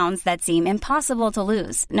stubborn pounds that seem impossible to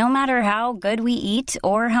lose, no matter how good we eat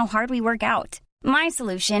or how hard we work out. My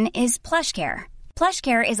solution is PlushCare.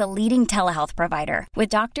 PlushCare is a leading telehealth provider with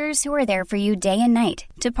doctors who are there for you day and night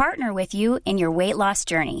to partner with you in your weight loss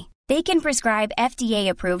journey. They can prescribe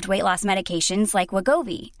FDA-approved weight loss medications like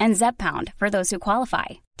Wegovy and Zepbound for those who qualify.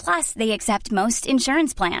 Plus, they accept most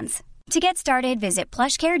insurance plans. To get started, visit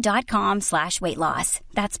plushcare.com/weight loss.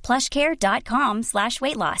 That's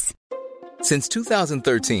plushcare.com/weight loss. Since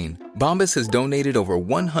 2013, Bombas has donated over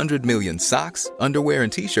 100 million socks, underwear,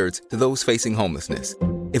 and T-shirts to those facing homelessness.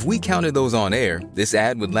 If we counted those on air, this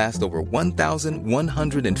ad would last over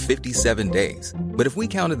 1,157 days. But if we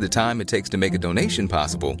counted the time it takes to make a donation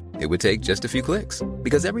possible, it would take just a few clicks.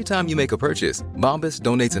 Because every time you make a purchase, Bombas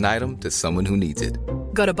donates an item to someone who needs it.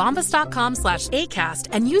 Go to bombas.com/ACAST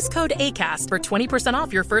and use code ACAST for 20%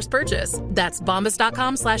 off your first purchase. That's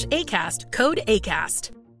bombas.com/ACAST, code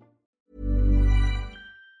ACAST.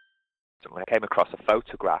 I came across a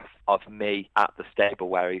photograph of me at the stable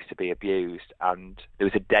where I used to be abused, and there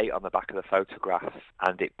was a date on the back of the photograph,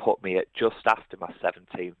 and it put me at just after my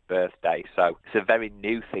 17th birthday. So it's a very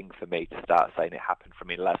new thing for me to start saying it happened from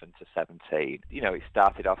 11 to 17. You know, it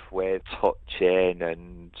started off with touching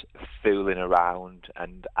and fooling around,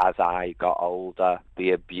 and as I got older,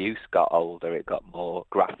 the abuse got older, it got more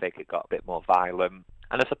graphic, it got a bit more violent.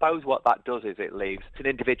 And I suppose what that does is it leaves an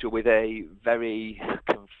individual with a very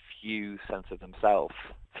confused sense of themselves.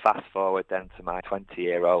 Fast forward then to my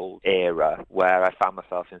 20-year-old era, where I found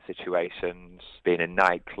myself in situations, being in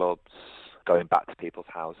nightclubs, going back to people's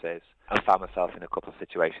houses, and found myself in a couple of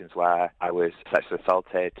situations where I was sexually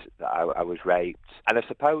assaulted, I was raped. And I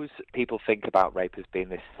suppose people think about rape as being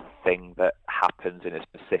this thing that happens in a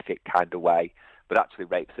specific kind of way, but actually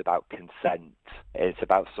rape's about consent. It's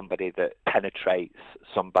about somebody that penetrates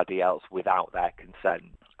somebody else without their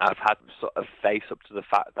consent. I've had to sort of face up to the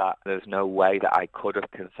fact that there's no way that I could have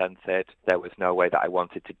consented. There was no way that I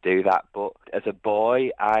wanted to do that. But as a boy,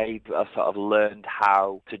 I sort of learned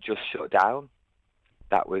how to just shut down.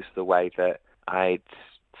 That was the way that I'd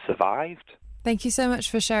survived. Thank you so much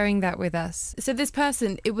for sharing that with us. So this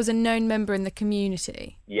person, it was a known member in the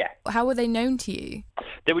community? Yeah. How were they known to you?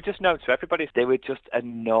 They were just known to everybody. They were just a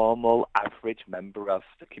normal, average member of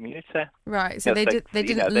the community. Right, so they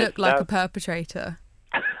didn't look like a perpetrator?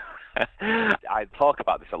 I talk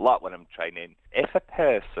about this a lot when I'm training. If a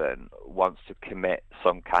person wants to commit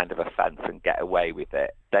some kind of offence and get away with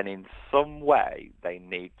it, then in some way they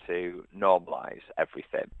need to normalise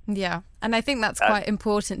everything. Yeah, and I think that's quite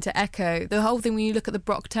important to echo. The whole thing when you look at the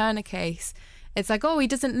Brock Turner case, it's like, oh, he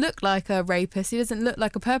doesn't look like a rapist, he doesn't look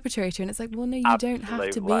like a perpetrator. And it's like, well, no, you don't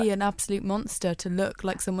have to be an absolute monster to look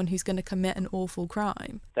like someone who's going to commit an awful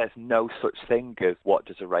crime. There's no such thing as what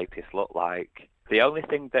does a rapist look like. The only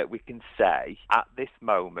thing that we can say at this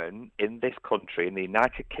moment in this country, in the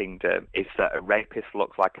United Kingdom, is that a rapist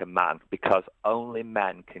looks like a man because only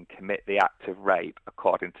men can commit the act of rape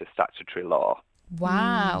according to statutory law.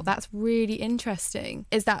 Wow, that's really interesting.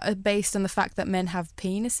 Is that based on the fact that men have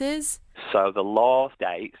penises? So the law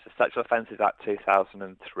states, the Sexual Offences Act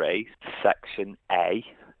 2003, Section A,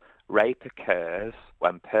 rape occurs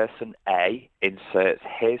when person A inserts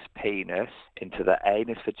his penis into the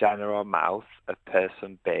anus, vagina or mouth of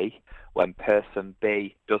person B, when person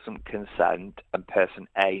B doesn't consent and person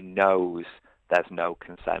A knows there's no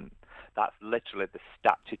consent. That's literally the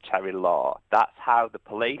statutory law. That's how the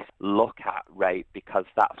police look at rape because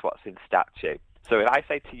that's what's in statute. So if I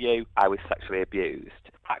say to you, I was sexually abused,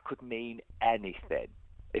 that could mean anything.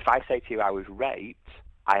 If I say to you, I was raped,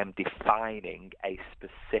 I am defining a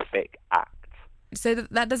specific act. So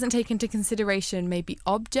that doesn't take into consideration maybe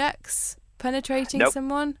objects penetrating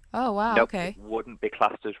someone? Oh, wow, okay. It wouldn't be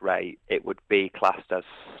classed as rape. It would be classed as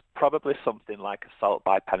probably something like assault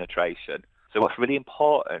by penetration. So what's really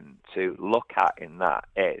important to look at in that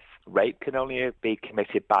is rape can only be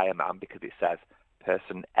committed by a man because it says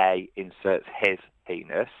person A inserts his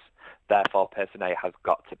penis, therefore person A has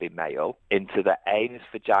got to be male, into the anus,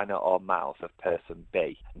 vagina or mouth of person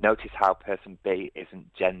B. Notice how person B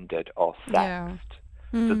isn't gendered or sexed.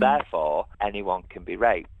 Yeah. So therefore, anyone can be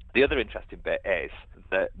raped. The other interesting bit is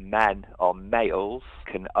that men or males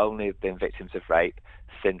can only have been victims of rape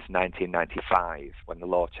since 1995 when the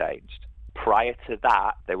law changed. Prior to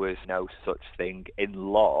that, there was no such thing in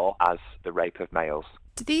law as the rape of males.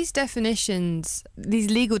 Do these definitions, these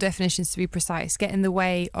legal definitions to be precise, get in the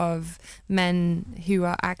way of men who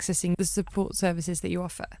are accessing the support services that you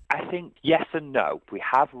offer? I think yes and no. We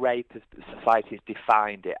have rape as society's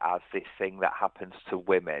defined it as this thing that happens to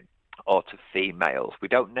women or to females. We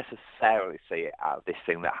don't necessarily see it as this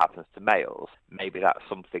thing that happens to males. Maybe that's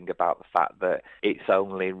something about the fact that it's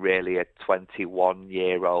only really a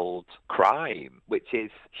 21-year-old crime, which is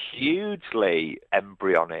hugely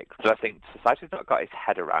embryonic. So I think society's not got its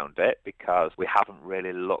head around it because we haven't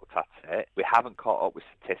really looked at it. We haven't caught up with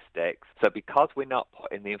statistics. So because we're not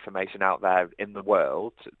putting the information out there in the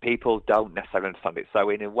world, people don't necessarily understand it. So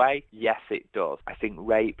in a way, yes, it does. I think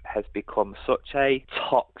rape has become such a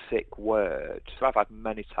toxic word. So I've had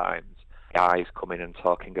many times guys coming and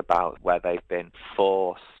talking about where they've been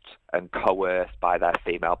forced and coerced by their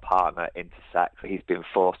female partner into sex. He's been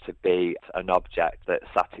forced to be an object that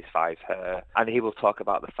satisfies her. And he will talk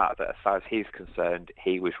about the fact that as far as he's concerned,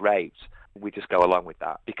 he was raped. We just go along with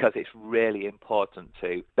that because it's really important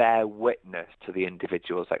to bear witness to the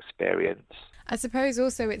individual's experience. I suppose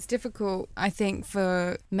also it's difficult, I think,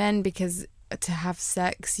 for men because to have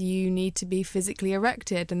sex you need to be physically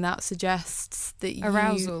erected, and that suggests that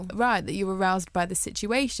arousal. That you're aroused by the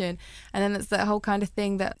situation. And then it's that whole kind of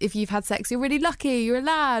thing that if you've had sex, you're really lucky, you're a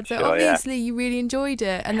lad, so obviously you really enjoyed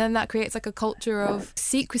it. And then that creates like a culture of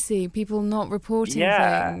secrecy, people not reporting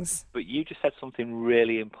things. But you just said something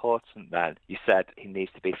really important then. You said he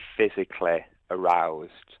needs to be physically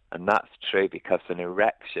aroused. And that's true because an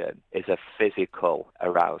erection is a physical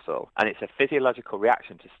arousal and it's a physiological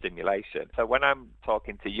reaction to stimulation. So when I'm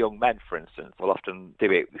talking to young men, for instance, we'll often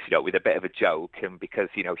do it, with a bit of a joke, and because,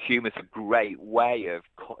 humour's a great way of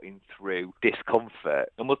cutting through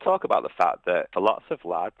discomfort. And we'll talk about the fact that for lots of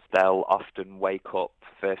lads, they'll often wake up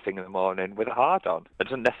first thing in the morning with a hard-on. It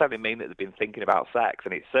doesn't necessarily mean that they've been thinking about sex,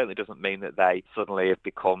 and it certainly doesn't mean that they suddenly have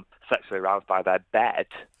become sexually aroused by their bed.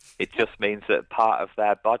 It just means that part of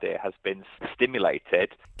their body has been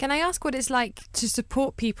stimulated. Can I ask what it's like to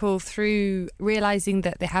support people through realising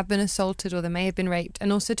that they have been assaulted or they may have been raped,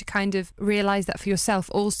 and also to kind of realise that for yourself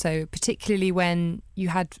also, particularly when you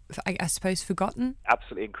had, I suppose, forgotten?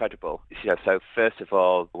 Absolutely incredible. So first of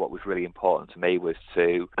all, what was really important to me was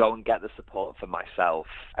to go and get the support for myself.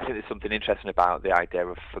 I think there's something interesting about the idea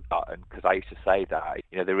of forgotten, because I used to say that,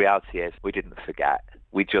 the reality is we didn't forget.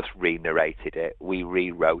 We just re-narrated it. We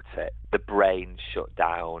rewrote it. The brain shut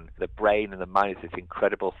down. The brain and the mind is this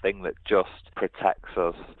incredible thing that just protects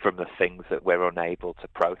us from the things that we're unable to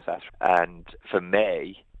process. And for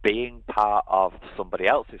me, being part of somebody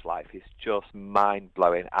else's life is just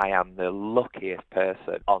mind-blowing. I am the luckiest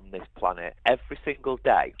person on this planet. Every single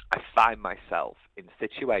day, I find myself in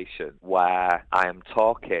situations where I am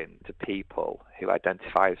talking to people who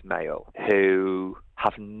identify as male, who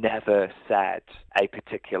have never said a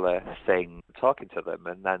particular thing, talking to them,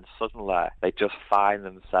 and then suddenly they just find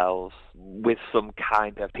themselves with some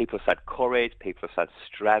kind of, people have said courage, people have said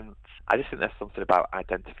strength. I just think there's something about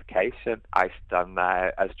identification. I stand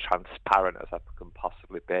there as transparent as I can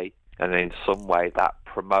possibly be, and in some way that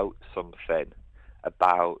promotes something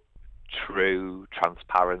about true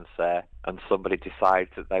transparency, and somebody decides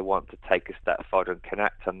that they want to take a step forward and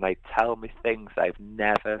connect, and they tell me things they've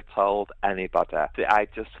never told anybody. I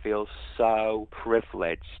just feel so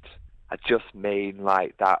privileged. I just mean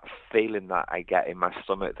like that feeling that I get in my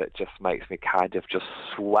stomach that just makes me kind of just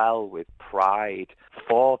swell with pride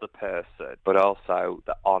for the person, but also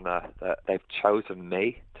the honour that they've chosen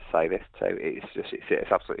me to say this to.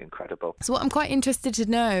 It's absolutely incredible. So what I'm quite interested to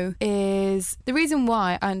know is the reason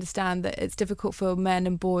why I understand that it's difficult for men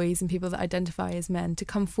and boys and people that identify as men to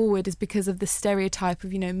come forward is because of the stereotype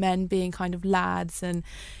of, men being kind of lads and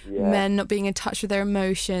men not being in touch with their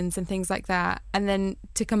emotions and things like that. And then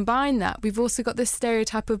to combine that, we've also got this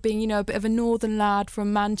stereotype of being, a bit of a northern lad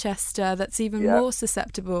from Manchester that's even more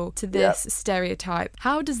susceptible to this stereotype.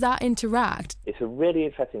 How does that interact? It's a really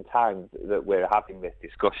interesting time that we're having this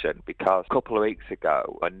discussion, because a couple of weeks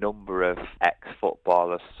ago, a number of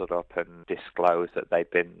ex-footballers stood up and disclosed that they'd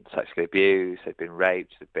been sexually abused, they'd been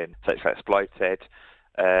raped, they'd been sexually exploited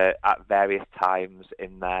at various times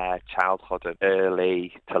in their childhood and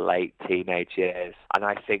early to late teenage years. And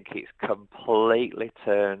I think it's completely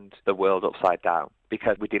turned the world upside down,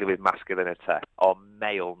 because we're dealing with masculinity or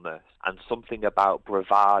maleness and something about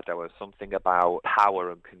bravado and something about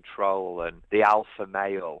power and control and the alpha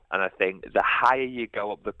male. And I think the higher you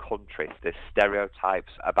go up the country, the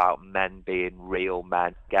stereotypes about men being real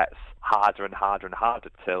men gets harder and harder and harder,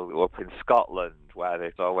 till up in Scotland, where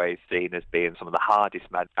it's always seen as being some of the hardest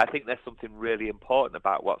men. I think there's something really important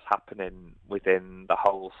about what's happening within the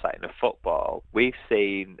whole setting of football. We've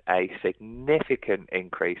seen a significant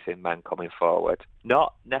increase in men coming forward,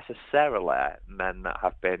 not necessarily men that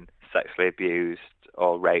have been sexually abused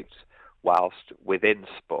or raped whilst within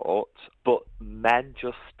sport, but men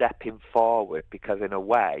just stepping forward, because in a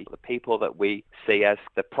way, the people that we see as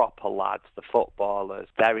the proper lads, the footballers,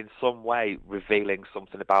 they're in some way revealing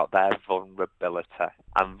something about their vulnerability.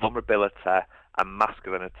 And vulnerability and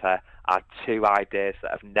masculinity are two ideas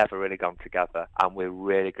that have never really gone together, and we're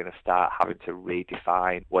really going to start having to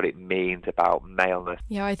redefine what it means about maleness.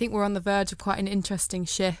 Yeah, I think we're on the verge of quite an interesting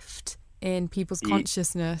shift in people's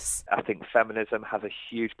consciousness. I think feminism has a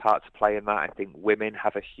huge part to play in that. I think women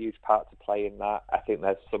have a huge part to play in that. I think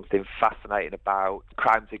there's something fascinating about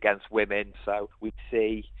crimes against women. So we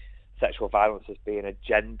see sexual violence as being a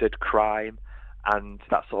gendered crime, and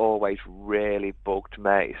that's always really bugged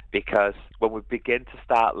me, because when we begin to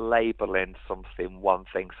start labelling something one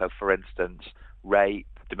thing, so for instance, rape,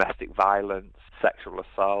 domestic violence, sexual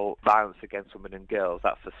assault, violence against women and girls,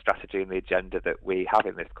 that's the strategy and the agenda that we have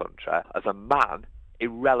in this country. As a man,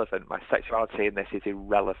 irrelevant. My sexuality in this is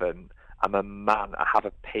irrelevant. I'm a man. I have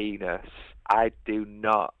a penis. I do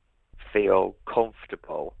not feel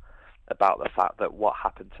comfortable about the fact that what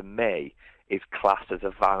happened to me is classed as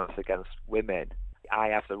a violence against women. I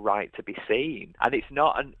have the right to be seen. And it's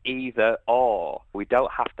not an either or. We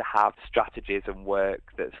don't have to have strategies and work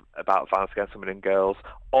that's about violence against women and girls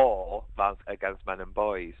or violence against men and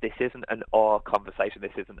boys. This isn't an or conversation.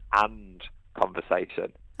 This is an and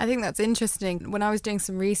conversation. I think that's interesting. When I was doing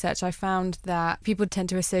some research, I found that people tend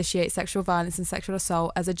to associate sexual violence and sexual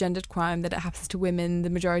assault as a gendered crime, that it happens to women the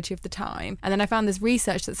majority of the time. And then I found this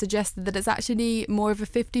research that suggested that it's actually more of a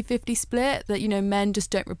 50-50 split, that, you know, men just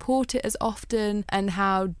don't report it as often, and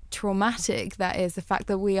how traumatic that is, the fact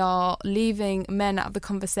that we are leaving men out of the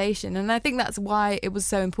conversation. And I think that's why it was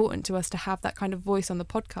so important to us to have that kind of voice on the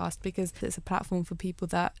podcast, because it's a platform for people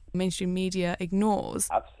that mainstream media ignores.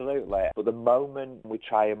 Absolutely. But the moment we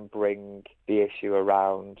try and bring the issue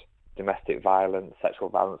around domestic violence, sexual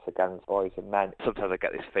violence against boys and men, sometimes I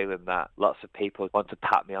get this feeling that lots of people want to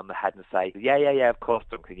pat me on the head and say, yeah, of course,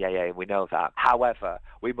 Duncan, yeah, we know that. However,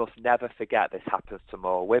 we must never forget this happens to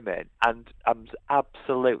more women. And I'm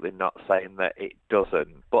absolutely not saying that it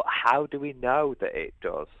doesn't, but how do we know that it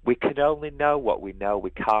does? We can only know what we know.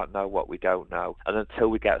 We can't know what we don't know. And until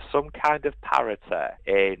we get some kind of parity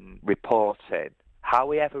in reporting, how are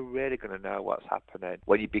we ever really going to know what's happening?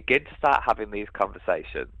 When you begin to start having these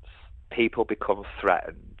conversations, people become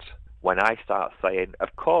threatened. When I start saying,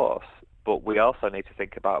 of course, but we also need to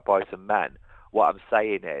think about boys and men, what I'm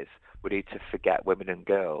saying is we need to forget women and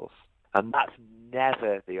girls. And that's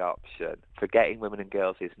never the option. Forgetting women and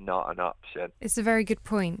girls is not an option. It's a very good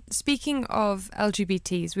point. Speaking of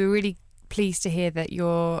LGBTs, we're really pleased to hear that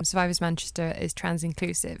your Survivors Manchester is trans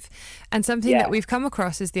inclusive. And something that we've come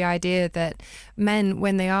across is the idea that men,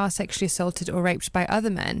 when they are sexually assaulted or raped by other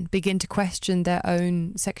men, begin to question their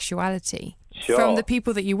own sexuality. Sure. From the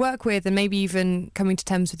people that you work with, and maybe even coming to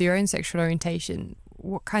terms with your own sexual orientation,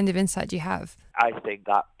 what kind of insight do you have? I think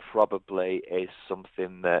that probably is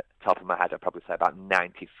something that, top of my head, I'd probably say about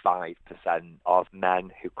 95% of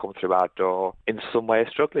men who come through our door in some way are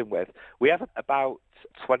struggling with. We have about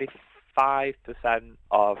 25%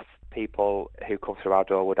 of people who come through our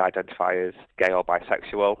door would identify as gay or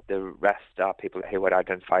bisexual. The rest are people who would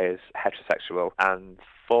identify as heterosexual, and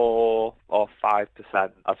 4 or 5%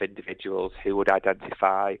 of individuals who would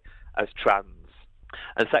identify as trans.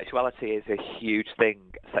 And sexuality is a huge thing.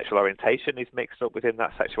 Sexual orientation is mixed up within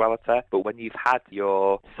that sexuality, but when you've had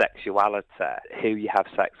your sexuality, who you have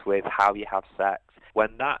sex with, how you have sex, when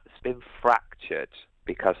that's been fractured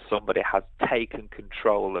because somebody has taken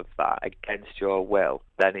control of that against your will,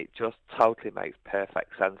 then it just totally makes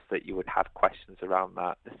perfect sense that you would have questions around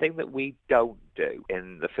that. The thing that we don't do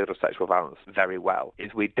in the field of sexual violence very well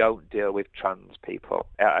is we don't deal with trans people.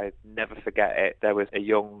 I never forget it. There was a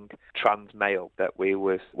young trans male that we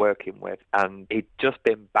was working with, and he'd just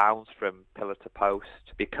been bounced from pillar to post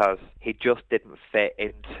because he just didn't fit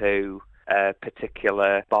into a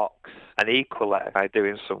particular box. And equally, I'm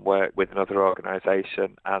doing some work with another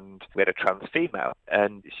organisation, and we had a trans female,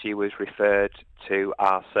 and she was referred to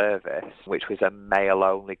our service, which was a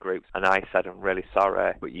male-only group. And I said, I'm really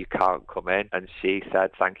sorry, but you can't come in. And she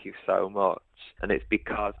said, thank you so much. And it's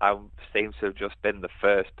because I seem to have just been the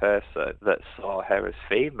first person that saw her as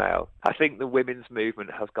female. I think the women's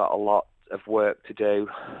movement has got a lot of work to do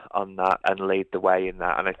on that and lead the way in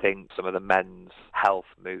that. And I think some of the men's health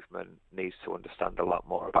movement needs to understand a lot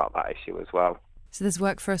more about that issue as well. So there's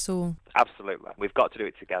work for us all. Absolutely. We've got to do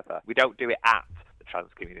it together. We don't do it at the trans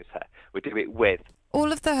community. We do it with.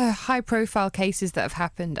 All of the high-profile cases that have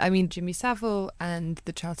happened, I mean, Jimmy Savile and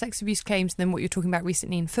the child sex abuse claims, and then what you're talking about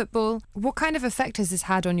recently in football, what kind of effect has this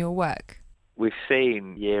had on your work? We've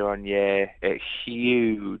seen year on year a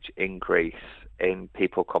huge increase in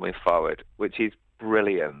people coming forward, which is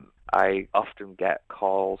brilliant. I often get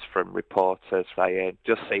calls from reporters saying,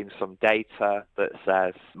 just seen some data that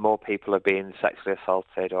says more people are being sexually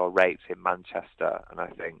assaulted or raped in Manchester. And I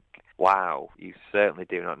think, wow, you certainly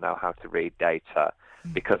do not know how to read data,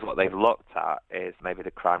 because what they've looked at is maybe the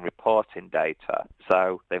crime reporting data.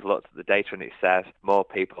 So they've looked at the data and it says more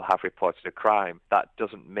people have reported a crime. That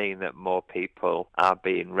doesn't mean that more people are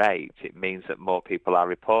being raped. It means that more people are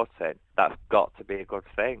reporting. That's got to be a good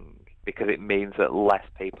thing, because it means that less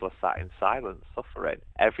people are sat in silence suffering.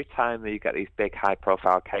 Every time that you get these big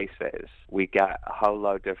high-profile cases, we get a whole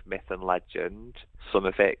load of myth and legend. Some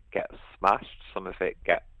of it gets smashed, some of it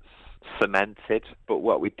gets cemented. But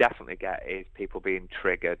what we definitely get is people being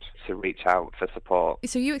triggered to reach out for support.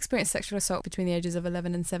 So you experienced sexual assault between the ages of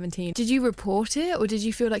 11 and 17. Did you report it, or did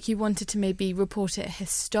you feel like you wanted to maybe report it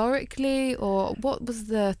historically, or what was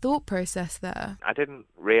the thought process there? I didn't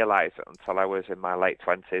realise it until I was in my late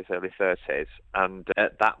 20s, early 30s. And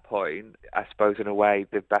at that point, I suppose in a way,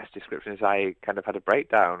 the best description is I kind of had a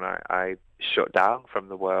breakdown. I shut down from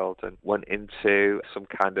the world and went into some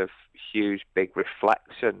kind of huge, big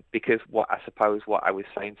reflection, because what I was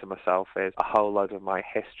saying to myself is a whole load of my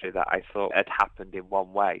history that I thought had happened in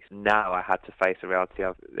one way. Now I had to face the reality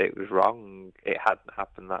of it was wrong. It hadn't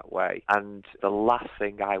happened that way. And the last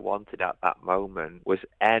thing I wanted at that moment was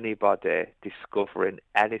anybody discovering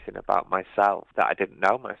anything about myself that I didn't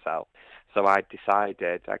know myself. So I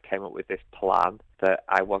came up with this plan that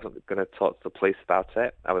I wasn't going to talk to the police about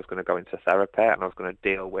it. I was going to go into therapy and I was going to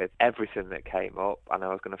deal with everything that came up, and I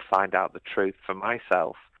was going to find out the truth for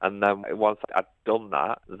myself. And then once I'd done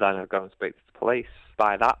that, then I'd go and speak to the police.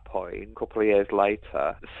 By that point, a couple of years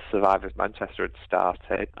later, Survivors Manchester had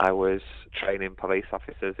started. I was training police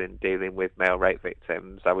officers in dealing with male rape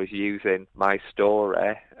victims. I was using my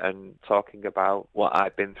story and talking about what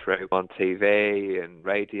I'd been through on TV and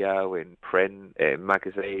radio, in print, in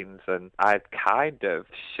magazines, and I'd kind of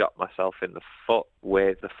shot myself in the foot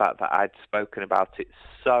with the fact that I'd spoken about it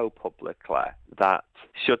so publicly that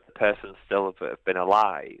should the person still have been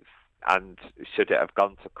alive, and should it have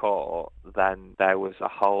gone to court, then there was a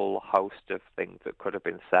whole host of things that could have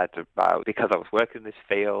been said about, because I was working in this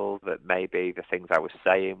field, that maybe the things I was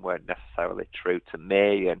saying weren't necessarily true to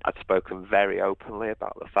me, and I'd spoken very openly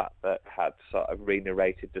about the fact that I had sort of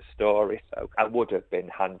re-narrated the story. So I would have been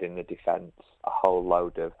handing the defence a whole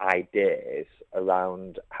load of ideas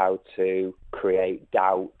around how to create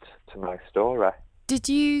doubt to my story. Did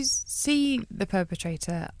you see the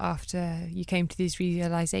perpetrator after you came to these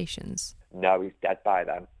realisations? No, he's dead by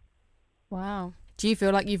then. Wow. Do you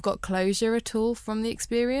feel like you've got closure at all from the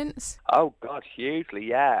experience? Oh, God, hugely,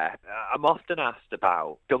 yeah. I'm often asked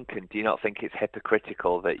about, Duncan, do you not think it's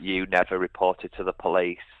hypocritical that you never reported to the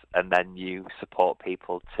police and then you support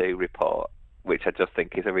people to report? Which I just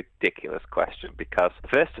think is a ridiculous question, because,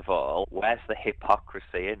 first of all, where's the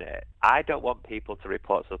hypocrisy in it? I don't want people to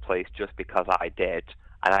report to the police just because I did,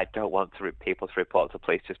 and I don't want people to report to the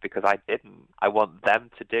police just because I didn't. I want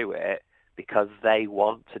them to do it because they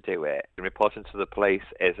want to do it. And reporting to the police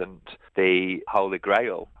isn't the holy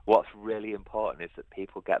grail. What's really important is that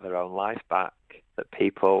people get their own life back, that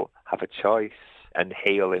people have a choice and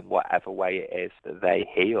heal in whatever way it is that they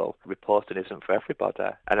heal. Reporting isn't for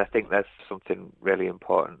everybody. And I think there's something really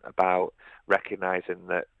important about recognising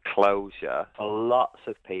that closure, for lots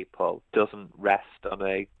of people, doesn't rest on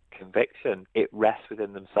a conviction. It rests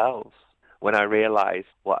within themselves. When I realised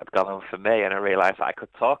what had gone on for me, and I realised that I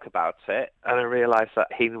could talk about it, and I realised that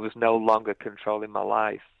he was no longer controlling my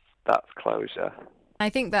life, that's closure. I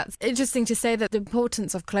think that's interesting to say, that the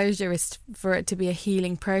importance of closure is for it to be a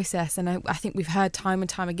healing process. And I think we've heard time and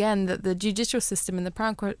time again that the judicial system and the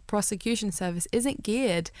Crown Prosecution Service isn't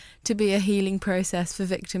geared to be a healing process for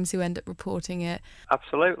victims who end up reporting it.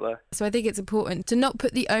 Absolutely. So I think it's important to not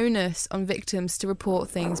put the onus on victims to report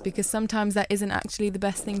things, because sometimes that isn't actually the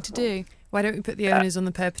best thing to do. Why don't we put the onus on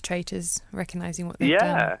the perpetrators, recognising what they've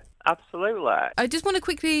done? Yeah. Absolutely. I just want to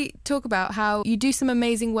quickly talk about how you do some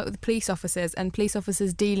amazing work with police officers and police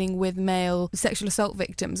officers dealing with male sexual assault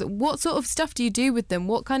victims. What sort of stuff do you do with them?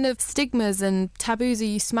 What kind of stigmas and taboos are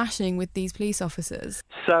you smashing with these police officers?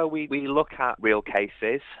 So we look at real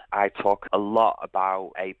cases. I talk a lot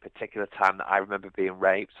about a particular time that I remember being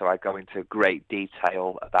raped, so I go into great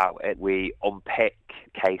detail about it. We unpick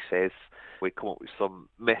cases. We come up with some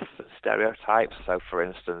myths and stereotypes. So, for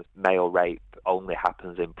instance, male rape only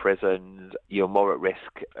happens in prisons. You're more at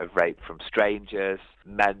risk of rape from strangers.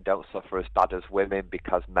 Men don't suffer as bad as women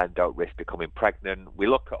because men don't risk becoming pregnant. We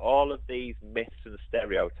look at all of these myths and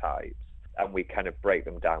stereotypes, and we kind of break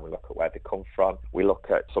them down. We look at where they come from. We look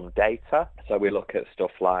at some data. So we look at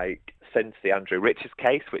stuff like, since the Andrew Richards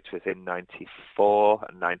case, which was in 94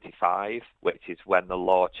 and 95, which is when the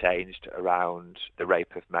law changed around the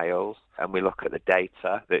rape of males, and we look at the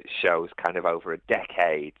data that shows kind of over a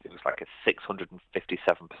decade, it was like a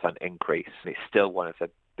 657% increase. And it's still one of the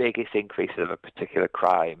biggest increases of a particular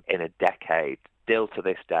crime in a decade, still to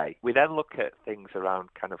this day. We then look at things around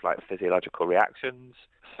kind of like physiological reactions.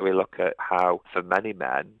 So we look at how, for many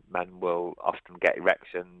men will often get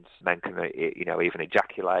erections. Men can, even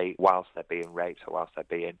ejaculate whilst they're being raped or whilst they're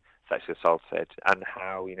being sexually assaulted, and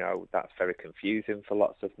how, that's very confusing for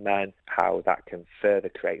lots of men, how that can further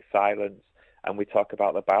create silence, and we talk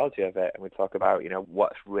about the biology of it, and we talk about,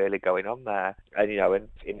 what's really going on there. And,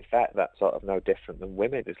 in fact, that's sort of no different than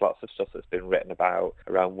women. There's lots of stuff that's been written about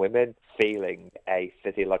around women feeling a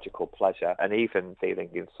physiological pleasure and even feeling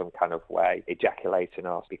in some kind of way ejaculating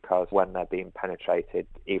off, because when they're being penetrated,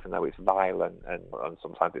 even though it's violent and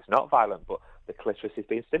sometimes it's not violent, but the clitoris is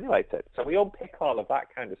being stimulated. So we unpick all of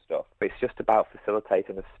that kind of stuff. It's just about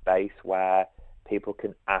facilitating a space where people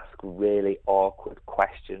can ask really awkward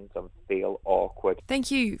questions and feel awkward.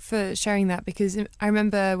 Thank you for sharing that, because I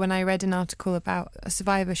remember when I read an article about a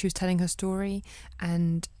survivor, she was telling her story,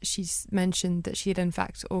 and she mentioned that she had in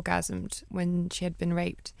fact orgasmed when she had been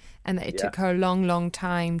raped, and that it took her a long, long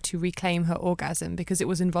time to reclaim her orgasm because it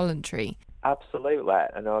was involuntary. Absolutely.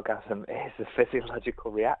 An orgasm is a physiological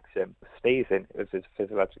reaction. Sneezing is a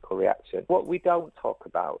physiological reaction. What we don't talk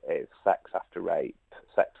about is sex after rape,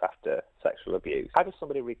 sex after sexual abuse. How does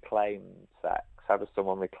somebody reclaim sex? How does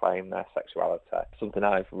someone reclaim their sexuality? Something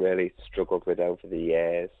I've really struggled with over the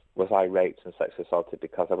years. Was I raped and sexually assaulted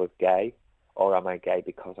because I was gay? Or am I gay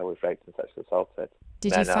because I was raped and sexually assaulted?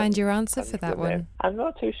 Did you find your answer for that one? I'm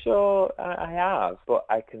not too sure I have, but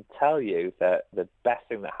I can tell you that the best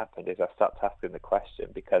thing that happened is I stopped asking the question,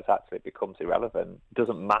 because actually it becomes irrelevant. It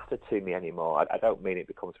doesn't matter to me anymore. I don't mean it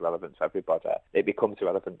becomes relevant to everybody. It becomes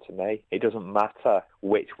irrelevant to me. It doesn't matter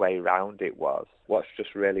which way round it was. What's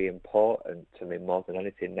just really important to me more than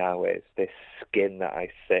anything now is this skin that I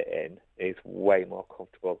sit in is way more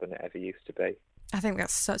comfortable than it ever used to be. I think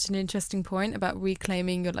that's such an interesting point about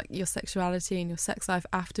reclaiming your sexuality and your sex life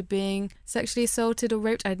after being sexually assaulted or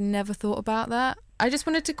raped. I'd never thought about that. I just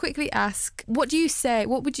wanted to quickly ask, what do you say,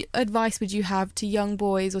 advice would you have to young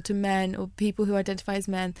boys or to men or people who identify as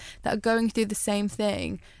men that are going through the same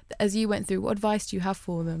thing as you went through? What advice do you have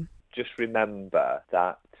for them? Just remember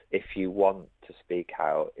that if you want to speak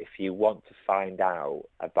out, if you want to find out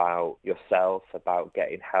about yourself, about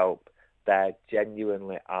getting help, there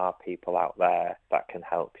genuinely are people out there that can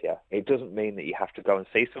help you. It doesn't mean that you have to go and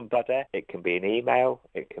see somebody. It can be an email,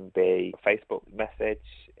 it can be a Facebook message,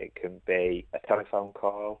 it can be a telephone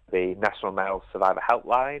call. The National Male Survivor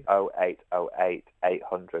Helpline, 0808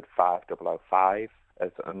 800 5005,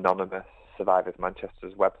 as anonymous Survivors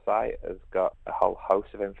Manchester's website has got a whole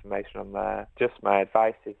host of information on there. Just my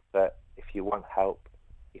advice is that if you want help,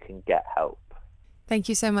 you can get help. Thank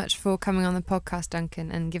you so much for coming on the podcast,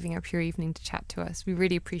 Duncan, and giving up your evening to chat to us. We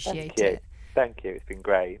really appreciate it. Thank you. It's been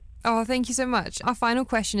great. Oh, thank you so much. Our final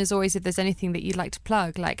question is always if there's anything that you'd like to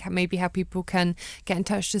plug, like maybe how people can get in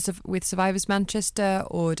touch with Survivors Manchester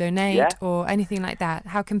or donate or anything like that.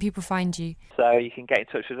 How can people find you? So you can get in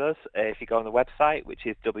touch with us if you go on the website, which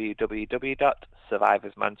is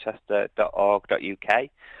www.survivorsmanchester.org.uk.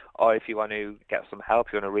 Or if you want to get some help,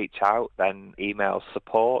 if you want to reach out, then email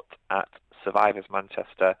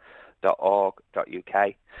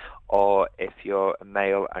support@survivorsmanchester.org.uk. Or if you're a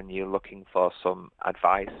male and you're looking for some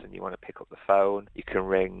advice and you want to pick up the phone, you can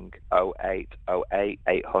ring 0808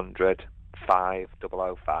 800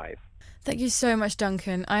 5005. Thank you so much,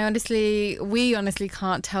 Duncan. We honestly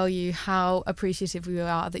can't tell you how appreciative we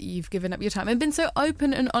are that you've given up your time and been so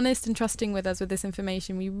open and honest and trusting with us with this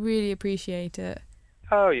information. We really appreciate it.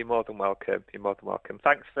 Oh, you're more than welcome. You're more than welcome.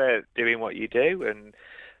 Thanks for doing what you do and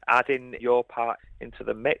adding your part into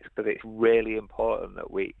the mix, because it's really important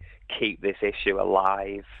that we keep this issue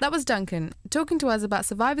alive. That was Duncan talking to us about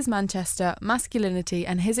Survivors Manchester, masculinity,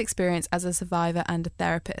 and his experience as a survivor and a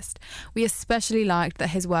therapist. We especially liked that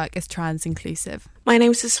his work is trans inclusive. My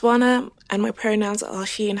name is Siswana and my pronouns are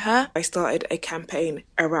she and her. I started a campaign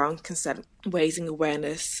around consent, raising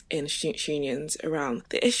awareness in student unions around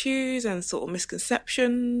the issues and sort of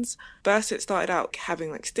misconceptions. First it started out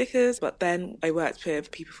having stickers, but then I worked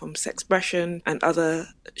with people from Sexpression and other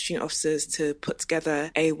student officers to put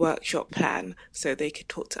together a workshop plan so they could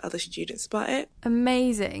talk to other students about it.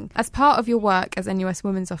 Amazing. As part of your work as NUS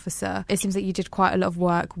Women's Officer, it seems that you did quite a lot of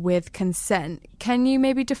work with consent. Can you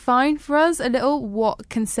maybe define for us a little what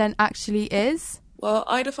consent actually is? Well,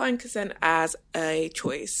 I define consent as a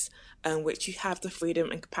choice which you have the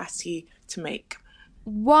freedom and capacity to make.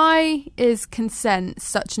 Why is consent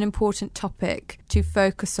such an important topic to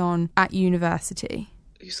focus on at university?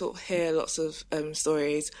 You sort of hear lots of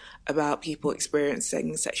stories about people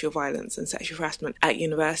experiencing sexual violence and sexual harassment at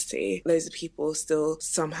university. Loads of people still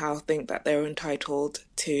somehow think that they're entitled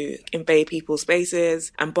to invade people's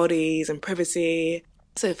spaces and bodies and privacy.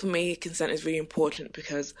 So for me, consent is really important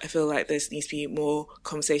because I feel like there needs to be more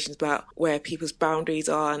conversations about where people's boundaries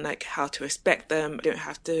are and how to respect them. You don't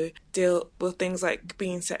have to deal with things like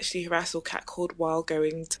being sexually harassed or catcalled while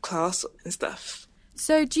going to class and stuff.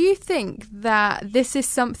 So do you think that this is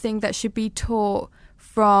something that should be taught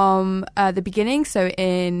from the beginning, so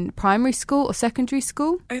in primary school or secondary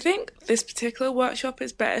school? I think this particular workshop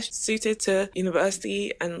is better suited to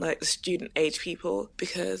university and like the student age people,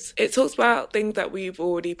 because it talks about things that we've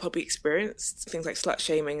already probably experienced, things like slut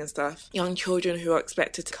shaming and stuff. Young children who are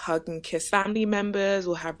expected to hug and kiss family members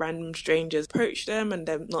or have random strangers approach them and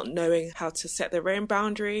them not knowing how to set their own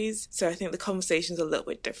boundaries. So I think the conversation's a little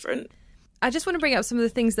bit different. I just want to bring up some of the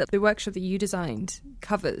things that the workshop that you designed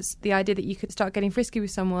covers. The idea that you could start getting frisky with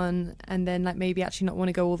someone and then like maybe actually not want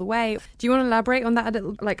to go all the way. Do you want to elaborate on that a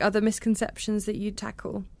little, like other misconceptions that you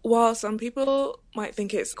tackle? While some people might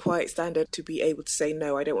think it's quite standard to be able to say,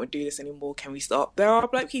 no, I don't want to do this anymore, can we stop? There are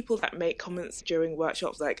Black people that make comments during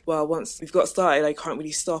workshops like, well, once we've got started, I can't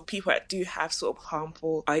really stop. People that do have sort of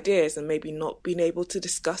harmful ideas and maybe not being able to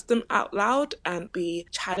discuss them out loud and be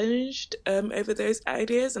challenged over those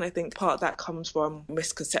ideas. And I think part of that comes from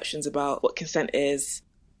misconceptions about what consent is.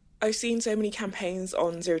 I've seen so many campaigns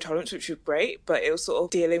on zero tolerance, which were great, but it was sort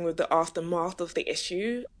of dealing with the aftermath of the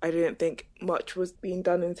issue. I didn't think much was being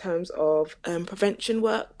done in terms of prevention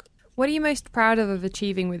work. What are you most proud of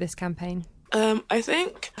achieving with this campaign? I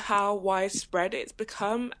think how widespread it's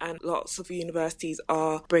become, and lots of universities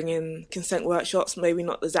are bringing consent workshops, maybe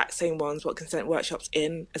not the exact same ones, but consent workshops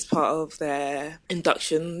in as part of their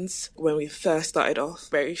inductions. When we first started off,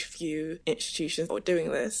 very few institutions were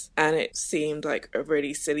doing this, and it seemed like a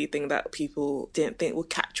really silly thing that people didn't think would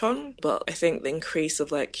catch on. But I think the increase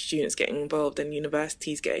of like students getting involved and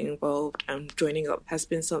universities getting involved and joining up has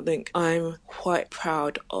been something I'm quite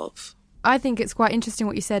proud of. I think it's quite interesting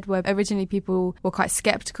what you said, where originally people were quite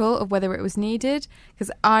sceptical of whether it was needed.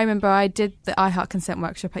 Because I remember I did the I Heart Consent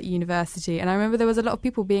workshop at university, and I remember there was a lot of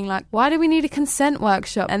people being like, why do we need a consent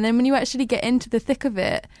workshop? And then when you actually get into the thick of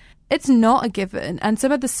it, it's not a given. And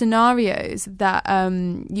some of the scenarios that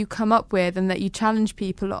you come up with and that you challenge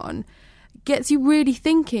people on gets you really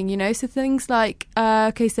thinking, you know? So things like,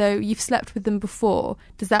 okay, so you've slept with them before.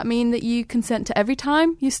 Does that mean that you consent to every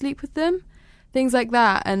time you sleep with them? Things like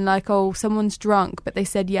that. And like, oh, someone's drunk, but they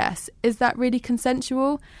said yes. Is that really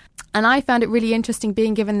consensual? And I found it really interesting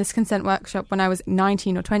being given this consent workshop when I was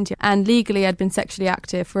 19 or 20. And legally, I'd been sexually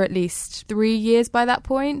active for at least 3 years by that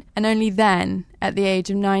point. And only then, at the age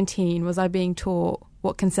of 19, was I being taught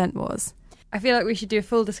what consent was. I feel like we should do a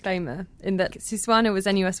full disclaimer in that Suswana was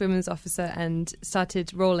NUS Women's Officer and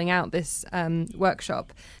started rolling out this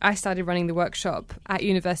workshop. I started running the workshop at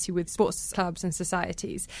university with sports clubs and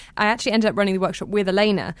societies. I actually ended up running the workshop with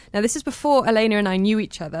Elena. Now, this is before Elena and I knew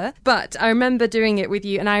each other, but I remember doing it with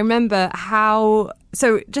you, and I remember how...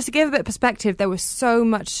 So just to give a bit of perspective, there was so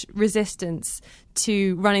much resistance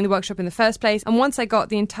to running the workshop in the first place. And once I got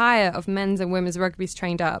the entire of men's and women's rugby's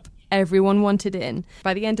trained up, everyone wanted in.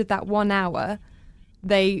 By the end of that 1 hour,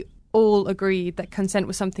 they all agreed that consent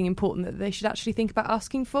was something important that they should actually think about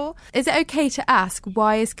asking for. Is it okay to ask,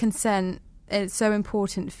 why is consent so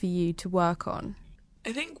important for you to work on?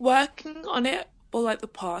 I think working on it for like the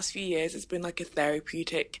past few years has been like a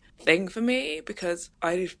therapeutic thing for me, because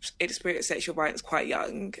I experienced sexual violence quite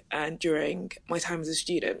young and during my time as a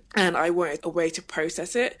student, and I wanted a way to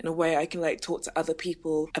process it in a way I can like talk to other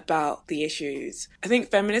people about the issues. I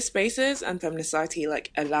think feminist spaces and feminist society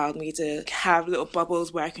like allowed me to have little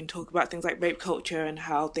bubbles where I can talk about things like rape culture and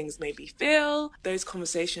how things made me feel. Those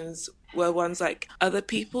conversations were ones like other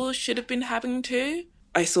people should have been having too.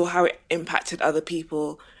 I saw how it impacted other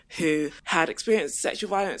people who had experienced sexual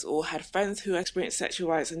violence or had friends who experienced sexual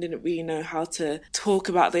violence and didn't really know how to talk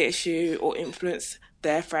about the issue or influence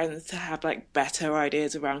their friends to have like better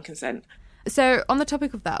ideas around consent. So on the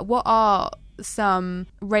topic of that, what are some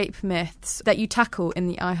rape myths that you tackle in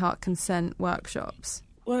the I Heart Consent workshops?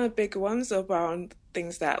 One of the bigger ones are around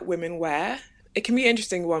things that women wear. It can be an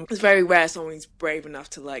interesting one. It's very rare someone's brave enough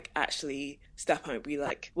to like actually step on it and be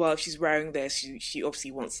like, well, if she's wearing this, she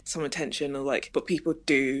obviously wants some attention, or like, but people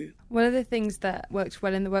do. One of the things that worked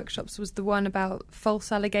well in the workshops was the one about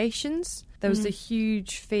false allegations. There was a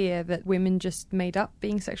huge fear that women just made up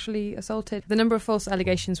being sexually assaulted. The number of false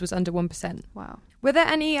allegations was under 1%. Wow. Were there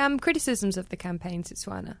any criticisms of the campaign,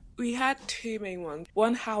 Suswana? We had two main ones.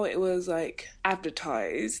 One, how it was like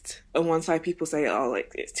advertised. On one side, people say, oh,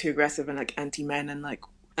 like it's too aggressive and like anti-men, and like,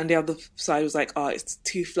 and the other side was like, oh, it's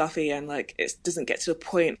too fluffy and like it doesn't get to the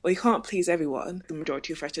point. Well, you can't please everyone. The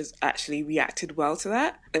majority of freshers actually reacted well to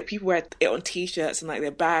that. Like people wear it on t-shirts and like their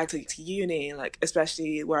bags to uni, and like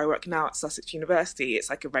especially where I work now at Sussex University, it's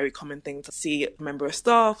like a very common thing to see a member of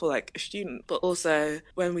staff or like a student. But also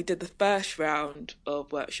when we did the first round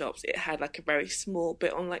of workshops, it had like a very small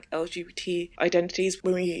bit on like LGBT identities.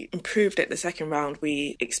 When we improved it the second round,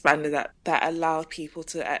 we expanded that allowed people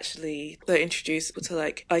to actually introduce to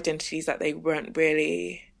like like identities that they weren't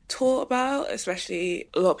really taught about, especially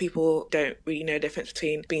a lot of people don't really know the difference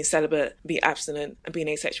between being celibate, being abstinent and being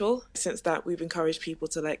asexual. Since that, we've encouraged people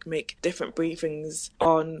to like make different briefings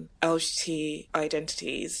on LGBT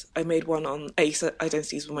identities. I made one on ace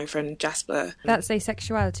identities with my friend Jasper. That's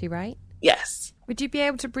asexuality, right? Yes. Would you be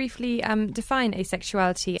able to briefly define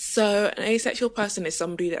asexuality? So an asexual person is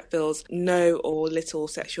somebody that feels no or little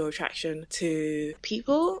sexual attraction to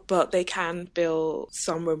people, but they can feel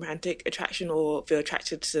some romantic attraction or feel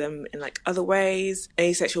attracted to them in like other ways. An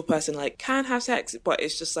asexual person like can have sex, but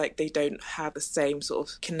it's just like they don't have the same sort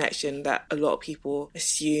of connection that a lot of people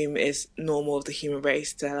assume is normal of the human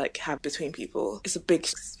race to like have between people. It's a big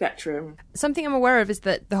spectrum. Something I'm aware of is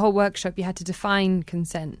that the whole workshop you had to define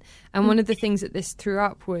consent, and one of the things that this threw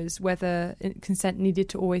up was whether consent needed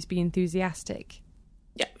to always be enthusiastic.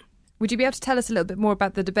 Yeah. Would you be able to tell us a little bit more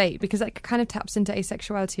about the debate? Because that kind of taps into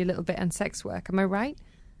asexuality a little bit and sex work. Am I right?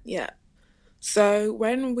 Yeah. So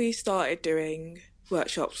when we started doing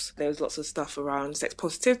workshops, there was lots of stuff around sex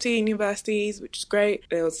positivity in universities, which is great.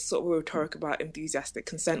 There was sort of a rhetoric about enthusiastic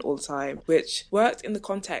consent all the time, which worked in the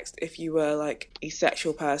context if you were like a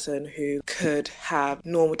sexual person who could have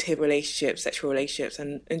normative relationships, sexual relationships,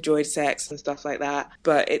 and enjoyed sex and stuff like that.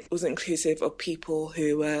 But it wasn't inclusive of people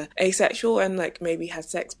who were asexual and like maybe had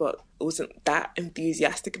sex but wasn't that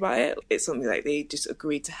enthusiastic about it. It's something like they just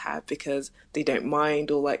agreed to have because they don't mind,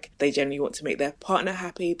 or like they generally want to make their partner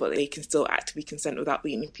happy, but they can still actively consent without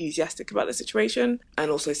being enthusiastic about the situation. And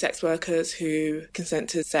also sex workers who consent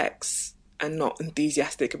to sex and not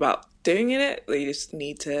enthusiastic about doing it. They just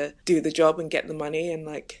need to do the job and get the money and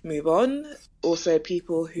like move on. Also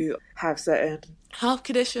people who have certain health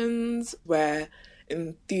conditions where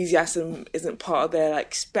enthusiasm isn't part of their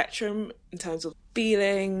like spectrum in terms of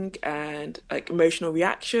feeling and like emotional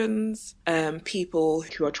reactions, people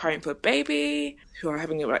who are trying for a baby, who are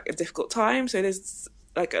having like a difficult time. So there's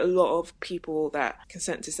like a lot of people that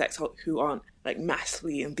consent to sex who aren't like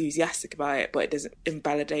massively enthusiastic about it, but it doesn't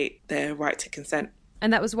invalidate their right to consent.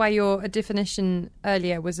 And that was why your definition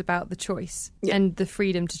earlier was about the choice and the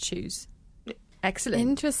freedom to choose. Excellent.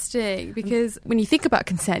 Interesting, because when you think about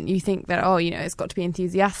consent, you think that, oh, you know, it's got to be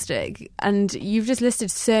enthusiastic. And you've just listed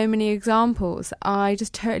so many examples I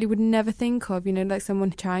just totally would never think of, you know, like someone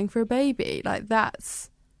trying for a baby. Like, that's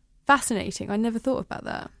fascinating. I never thought about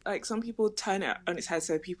that. Like, some people turn it on its head,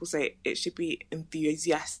 so people say it should be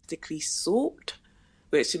enthusiastically sought,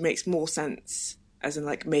 which makes more sense as in,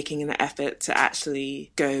 like, making an effort to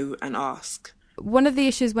actually go and ask. One of the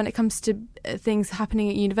issues when it comes to things happening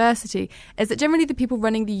at university is that generally the people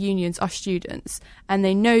running the unions are students and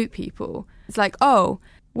they know people. It's like, oh,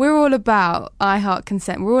 we're all about I Heart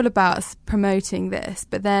Consent, we're all about promoting this.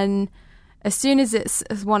 But then as soon as it's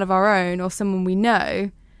one of our own or someone we know,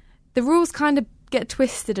 the rules kind of get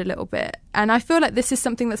twisted a little bit. And I feel like this is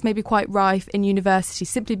something that's maybe quite rife in university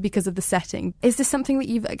simply because of the setting. Is this something that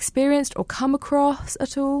you've experienced or come across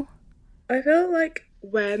at all? I feel like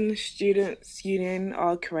when students' union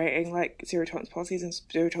are creating like zero tolerance policies and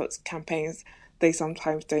zero tolerance campaigns, they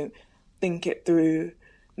sometimes don't think it through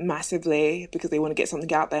massively because they want to get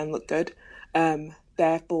something out there and look good.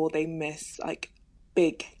 Therefore, they miss like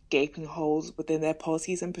big gaping holes within their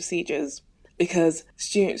policies and procedures. Because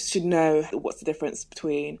students should know what's the difference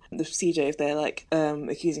between the procedure if they're like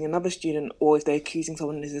accusing another student or if they're accusing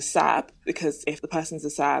someone who's a SAB. Because if the person's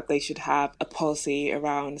a SAB, they should have a policy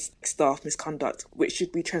around staff misconduct, which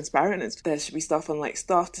should be transparent. There should be stuff on like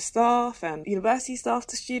staff to staff and university staff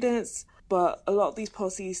to students. But a lot of these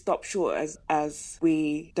policies stop short as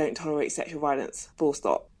we don't tolerate sexual violence, full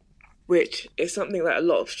stop. Which is something that a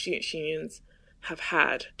lot of students' unions have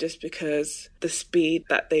had just because the speed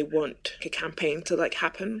that they want a campaign to like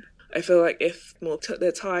happen. I feel like if more took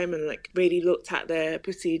their time and like really looked at their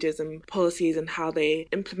procedures and policies and how they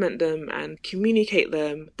implement them and communicate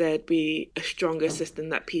them, there'd be a stronger system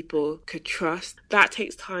that people could trust. That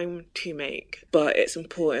takes time to make, but it's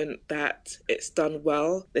important that it's done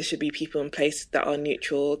well. There should be people in place that are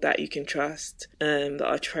neutral, that you can trust, that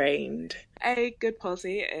are trained. A good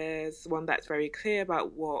policy is one that's very clear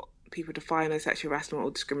about what people define as sexual harassment or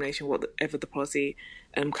discrimination, whatever the policy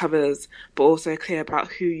covers, but also clear about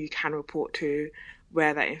who you can report to,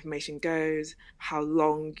 where that information goes, how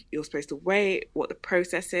long you're supposed to wait, what the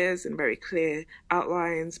process is, and very clear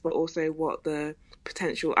outlines, but also what the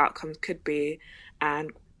potential outcomes could be, and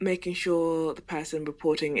making sure the person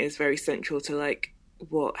reporting is very central to like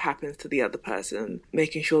what happens to the other person,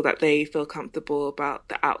 making sure that they feel comfortable about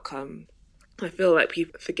the outcome. I feel like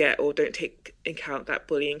people forget or don't take into account that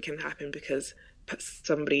bullying can happen because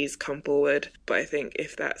somebody's come forward. But I think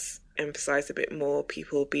if that's emphasised a bit more,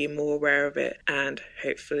 people will be more aware of it and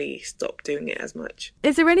hopefully stop doing it as much.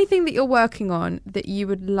 Is there anything that you're working on that you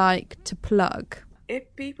would like to plug?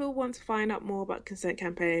 If people want to find out more about Consent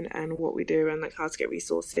Campaign and what we do and like how to get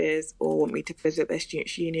resources, or want me to visit their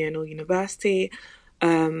students' union or university,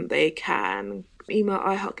 they can email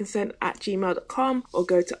iheartconsent@gmail.com or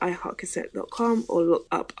go to iheartconsent.com or look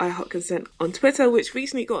up iHeartConsent on Twitter, which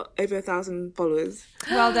recently got over 1,000 followers.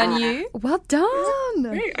 Well done, you. Well done.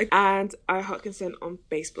 Great. And iHeartConsent on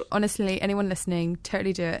Facebook. Honestly, anyone listening,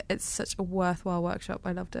 totally do it. It's such a worthwhile workshop.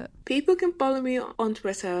 I loved it. People can follow me on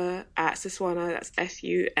Twitter at Suswana, that's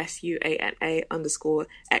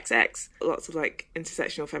SUSUANA_XX. Lots of like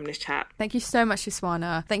intersectional feminist chat. Thank you so much,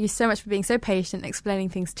 Suswana. Thank you so much for being so patient, explaining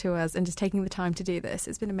things to us and just taking the time to do this.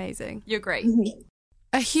 It's been amazing. You're great.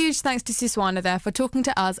 A huge thanks to Suswana there for talking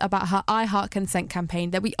to us about her I Heart Consent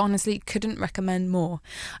campaign that we honestly couldn't recommend more.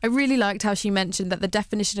 I really liked how she mentioned that the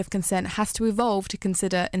definition of consent has to evolve to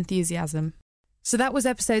consider enthusiasm. So that was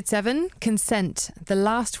episode 7, Consent, the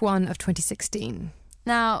last one of 2016.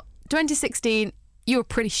 Now, 2016, you were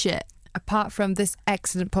pretty shit. Apart from this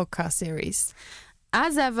excellent podcast series.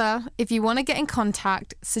 As ever, if you want to get in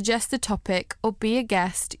contact, suggest a topic or be a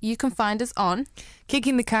guest, you can find us on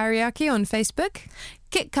Kicking the Kyriarchy on Facebook,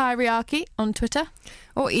 Kick Kyriarchy on Twitter,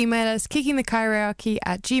 or email us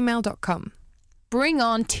kickingthekyriarchy@gmail.com. Bring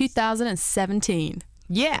on 2017.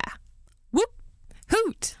 Yeah. Whoop.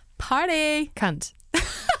 Hoot. Party. Cunt.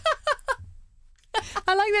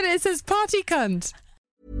 I like that it says party cunt.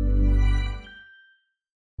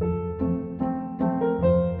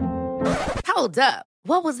 Hold up.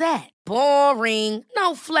 What was that? Boring.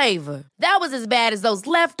 No flavor. That was as bad as those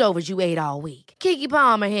leftovers you ate all week. Keke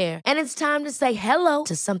Palmer here. And it's time to say hello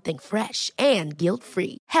to something fresh and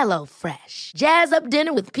guilt-free. Hello Fresh. Jazz up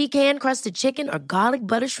dinner with pecan-crusted chicken or garlic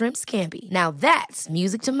butter shrimp scampi. Now that's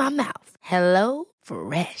music to my mouth. Hello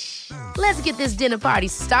Fresh. Let's get this dinner party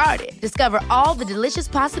started. Discover all the delicious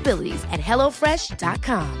possibilities at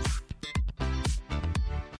HelloFresh.com.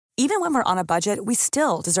 Even when we're on a budget, we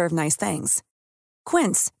still deserve nice things.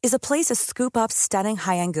 Quince is a place to scoop up stunning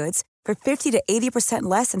high-end goods for 50 to 80%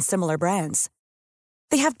 less than similar brands.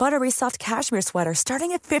 They have buttery soft cashmere sweaters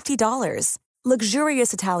starting at $50,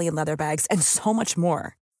 luxurious Italian leather bags, and so much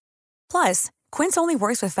more. Plus, Quince only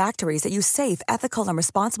works with factories that use safe, ethical, and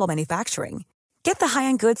responsible manufacturing. Get the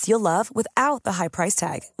high-end goods you'll love without the high price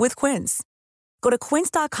tag with Quince. Go to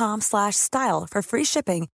quince.com/style for free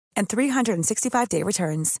shipping and 365-day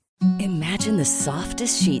returns. Imagine the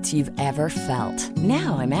softest sheets you've ever felt.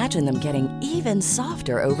 Now imagine them getting even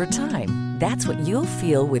softer over time. That's what you'll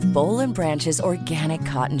feel with Boll & Branch's organic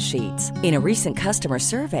cotton sheets. In a recent customer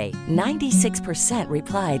survey, 96%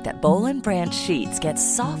 replied that Boll & Branch sheets get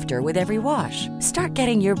softer with every wash. Start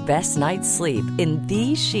getting your best night's sleep in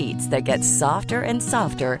these sheets that get softer and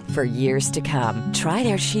softer for years to come. Try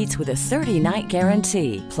their sheets with a 30-night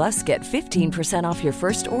guarantee. Plus, get 15% off your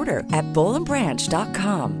first order at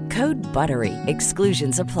bollandbranch.com. Code BUTTERY.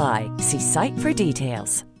 Exclusions apply. See site for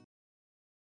details.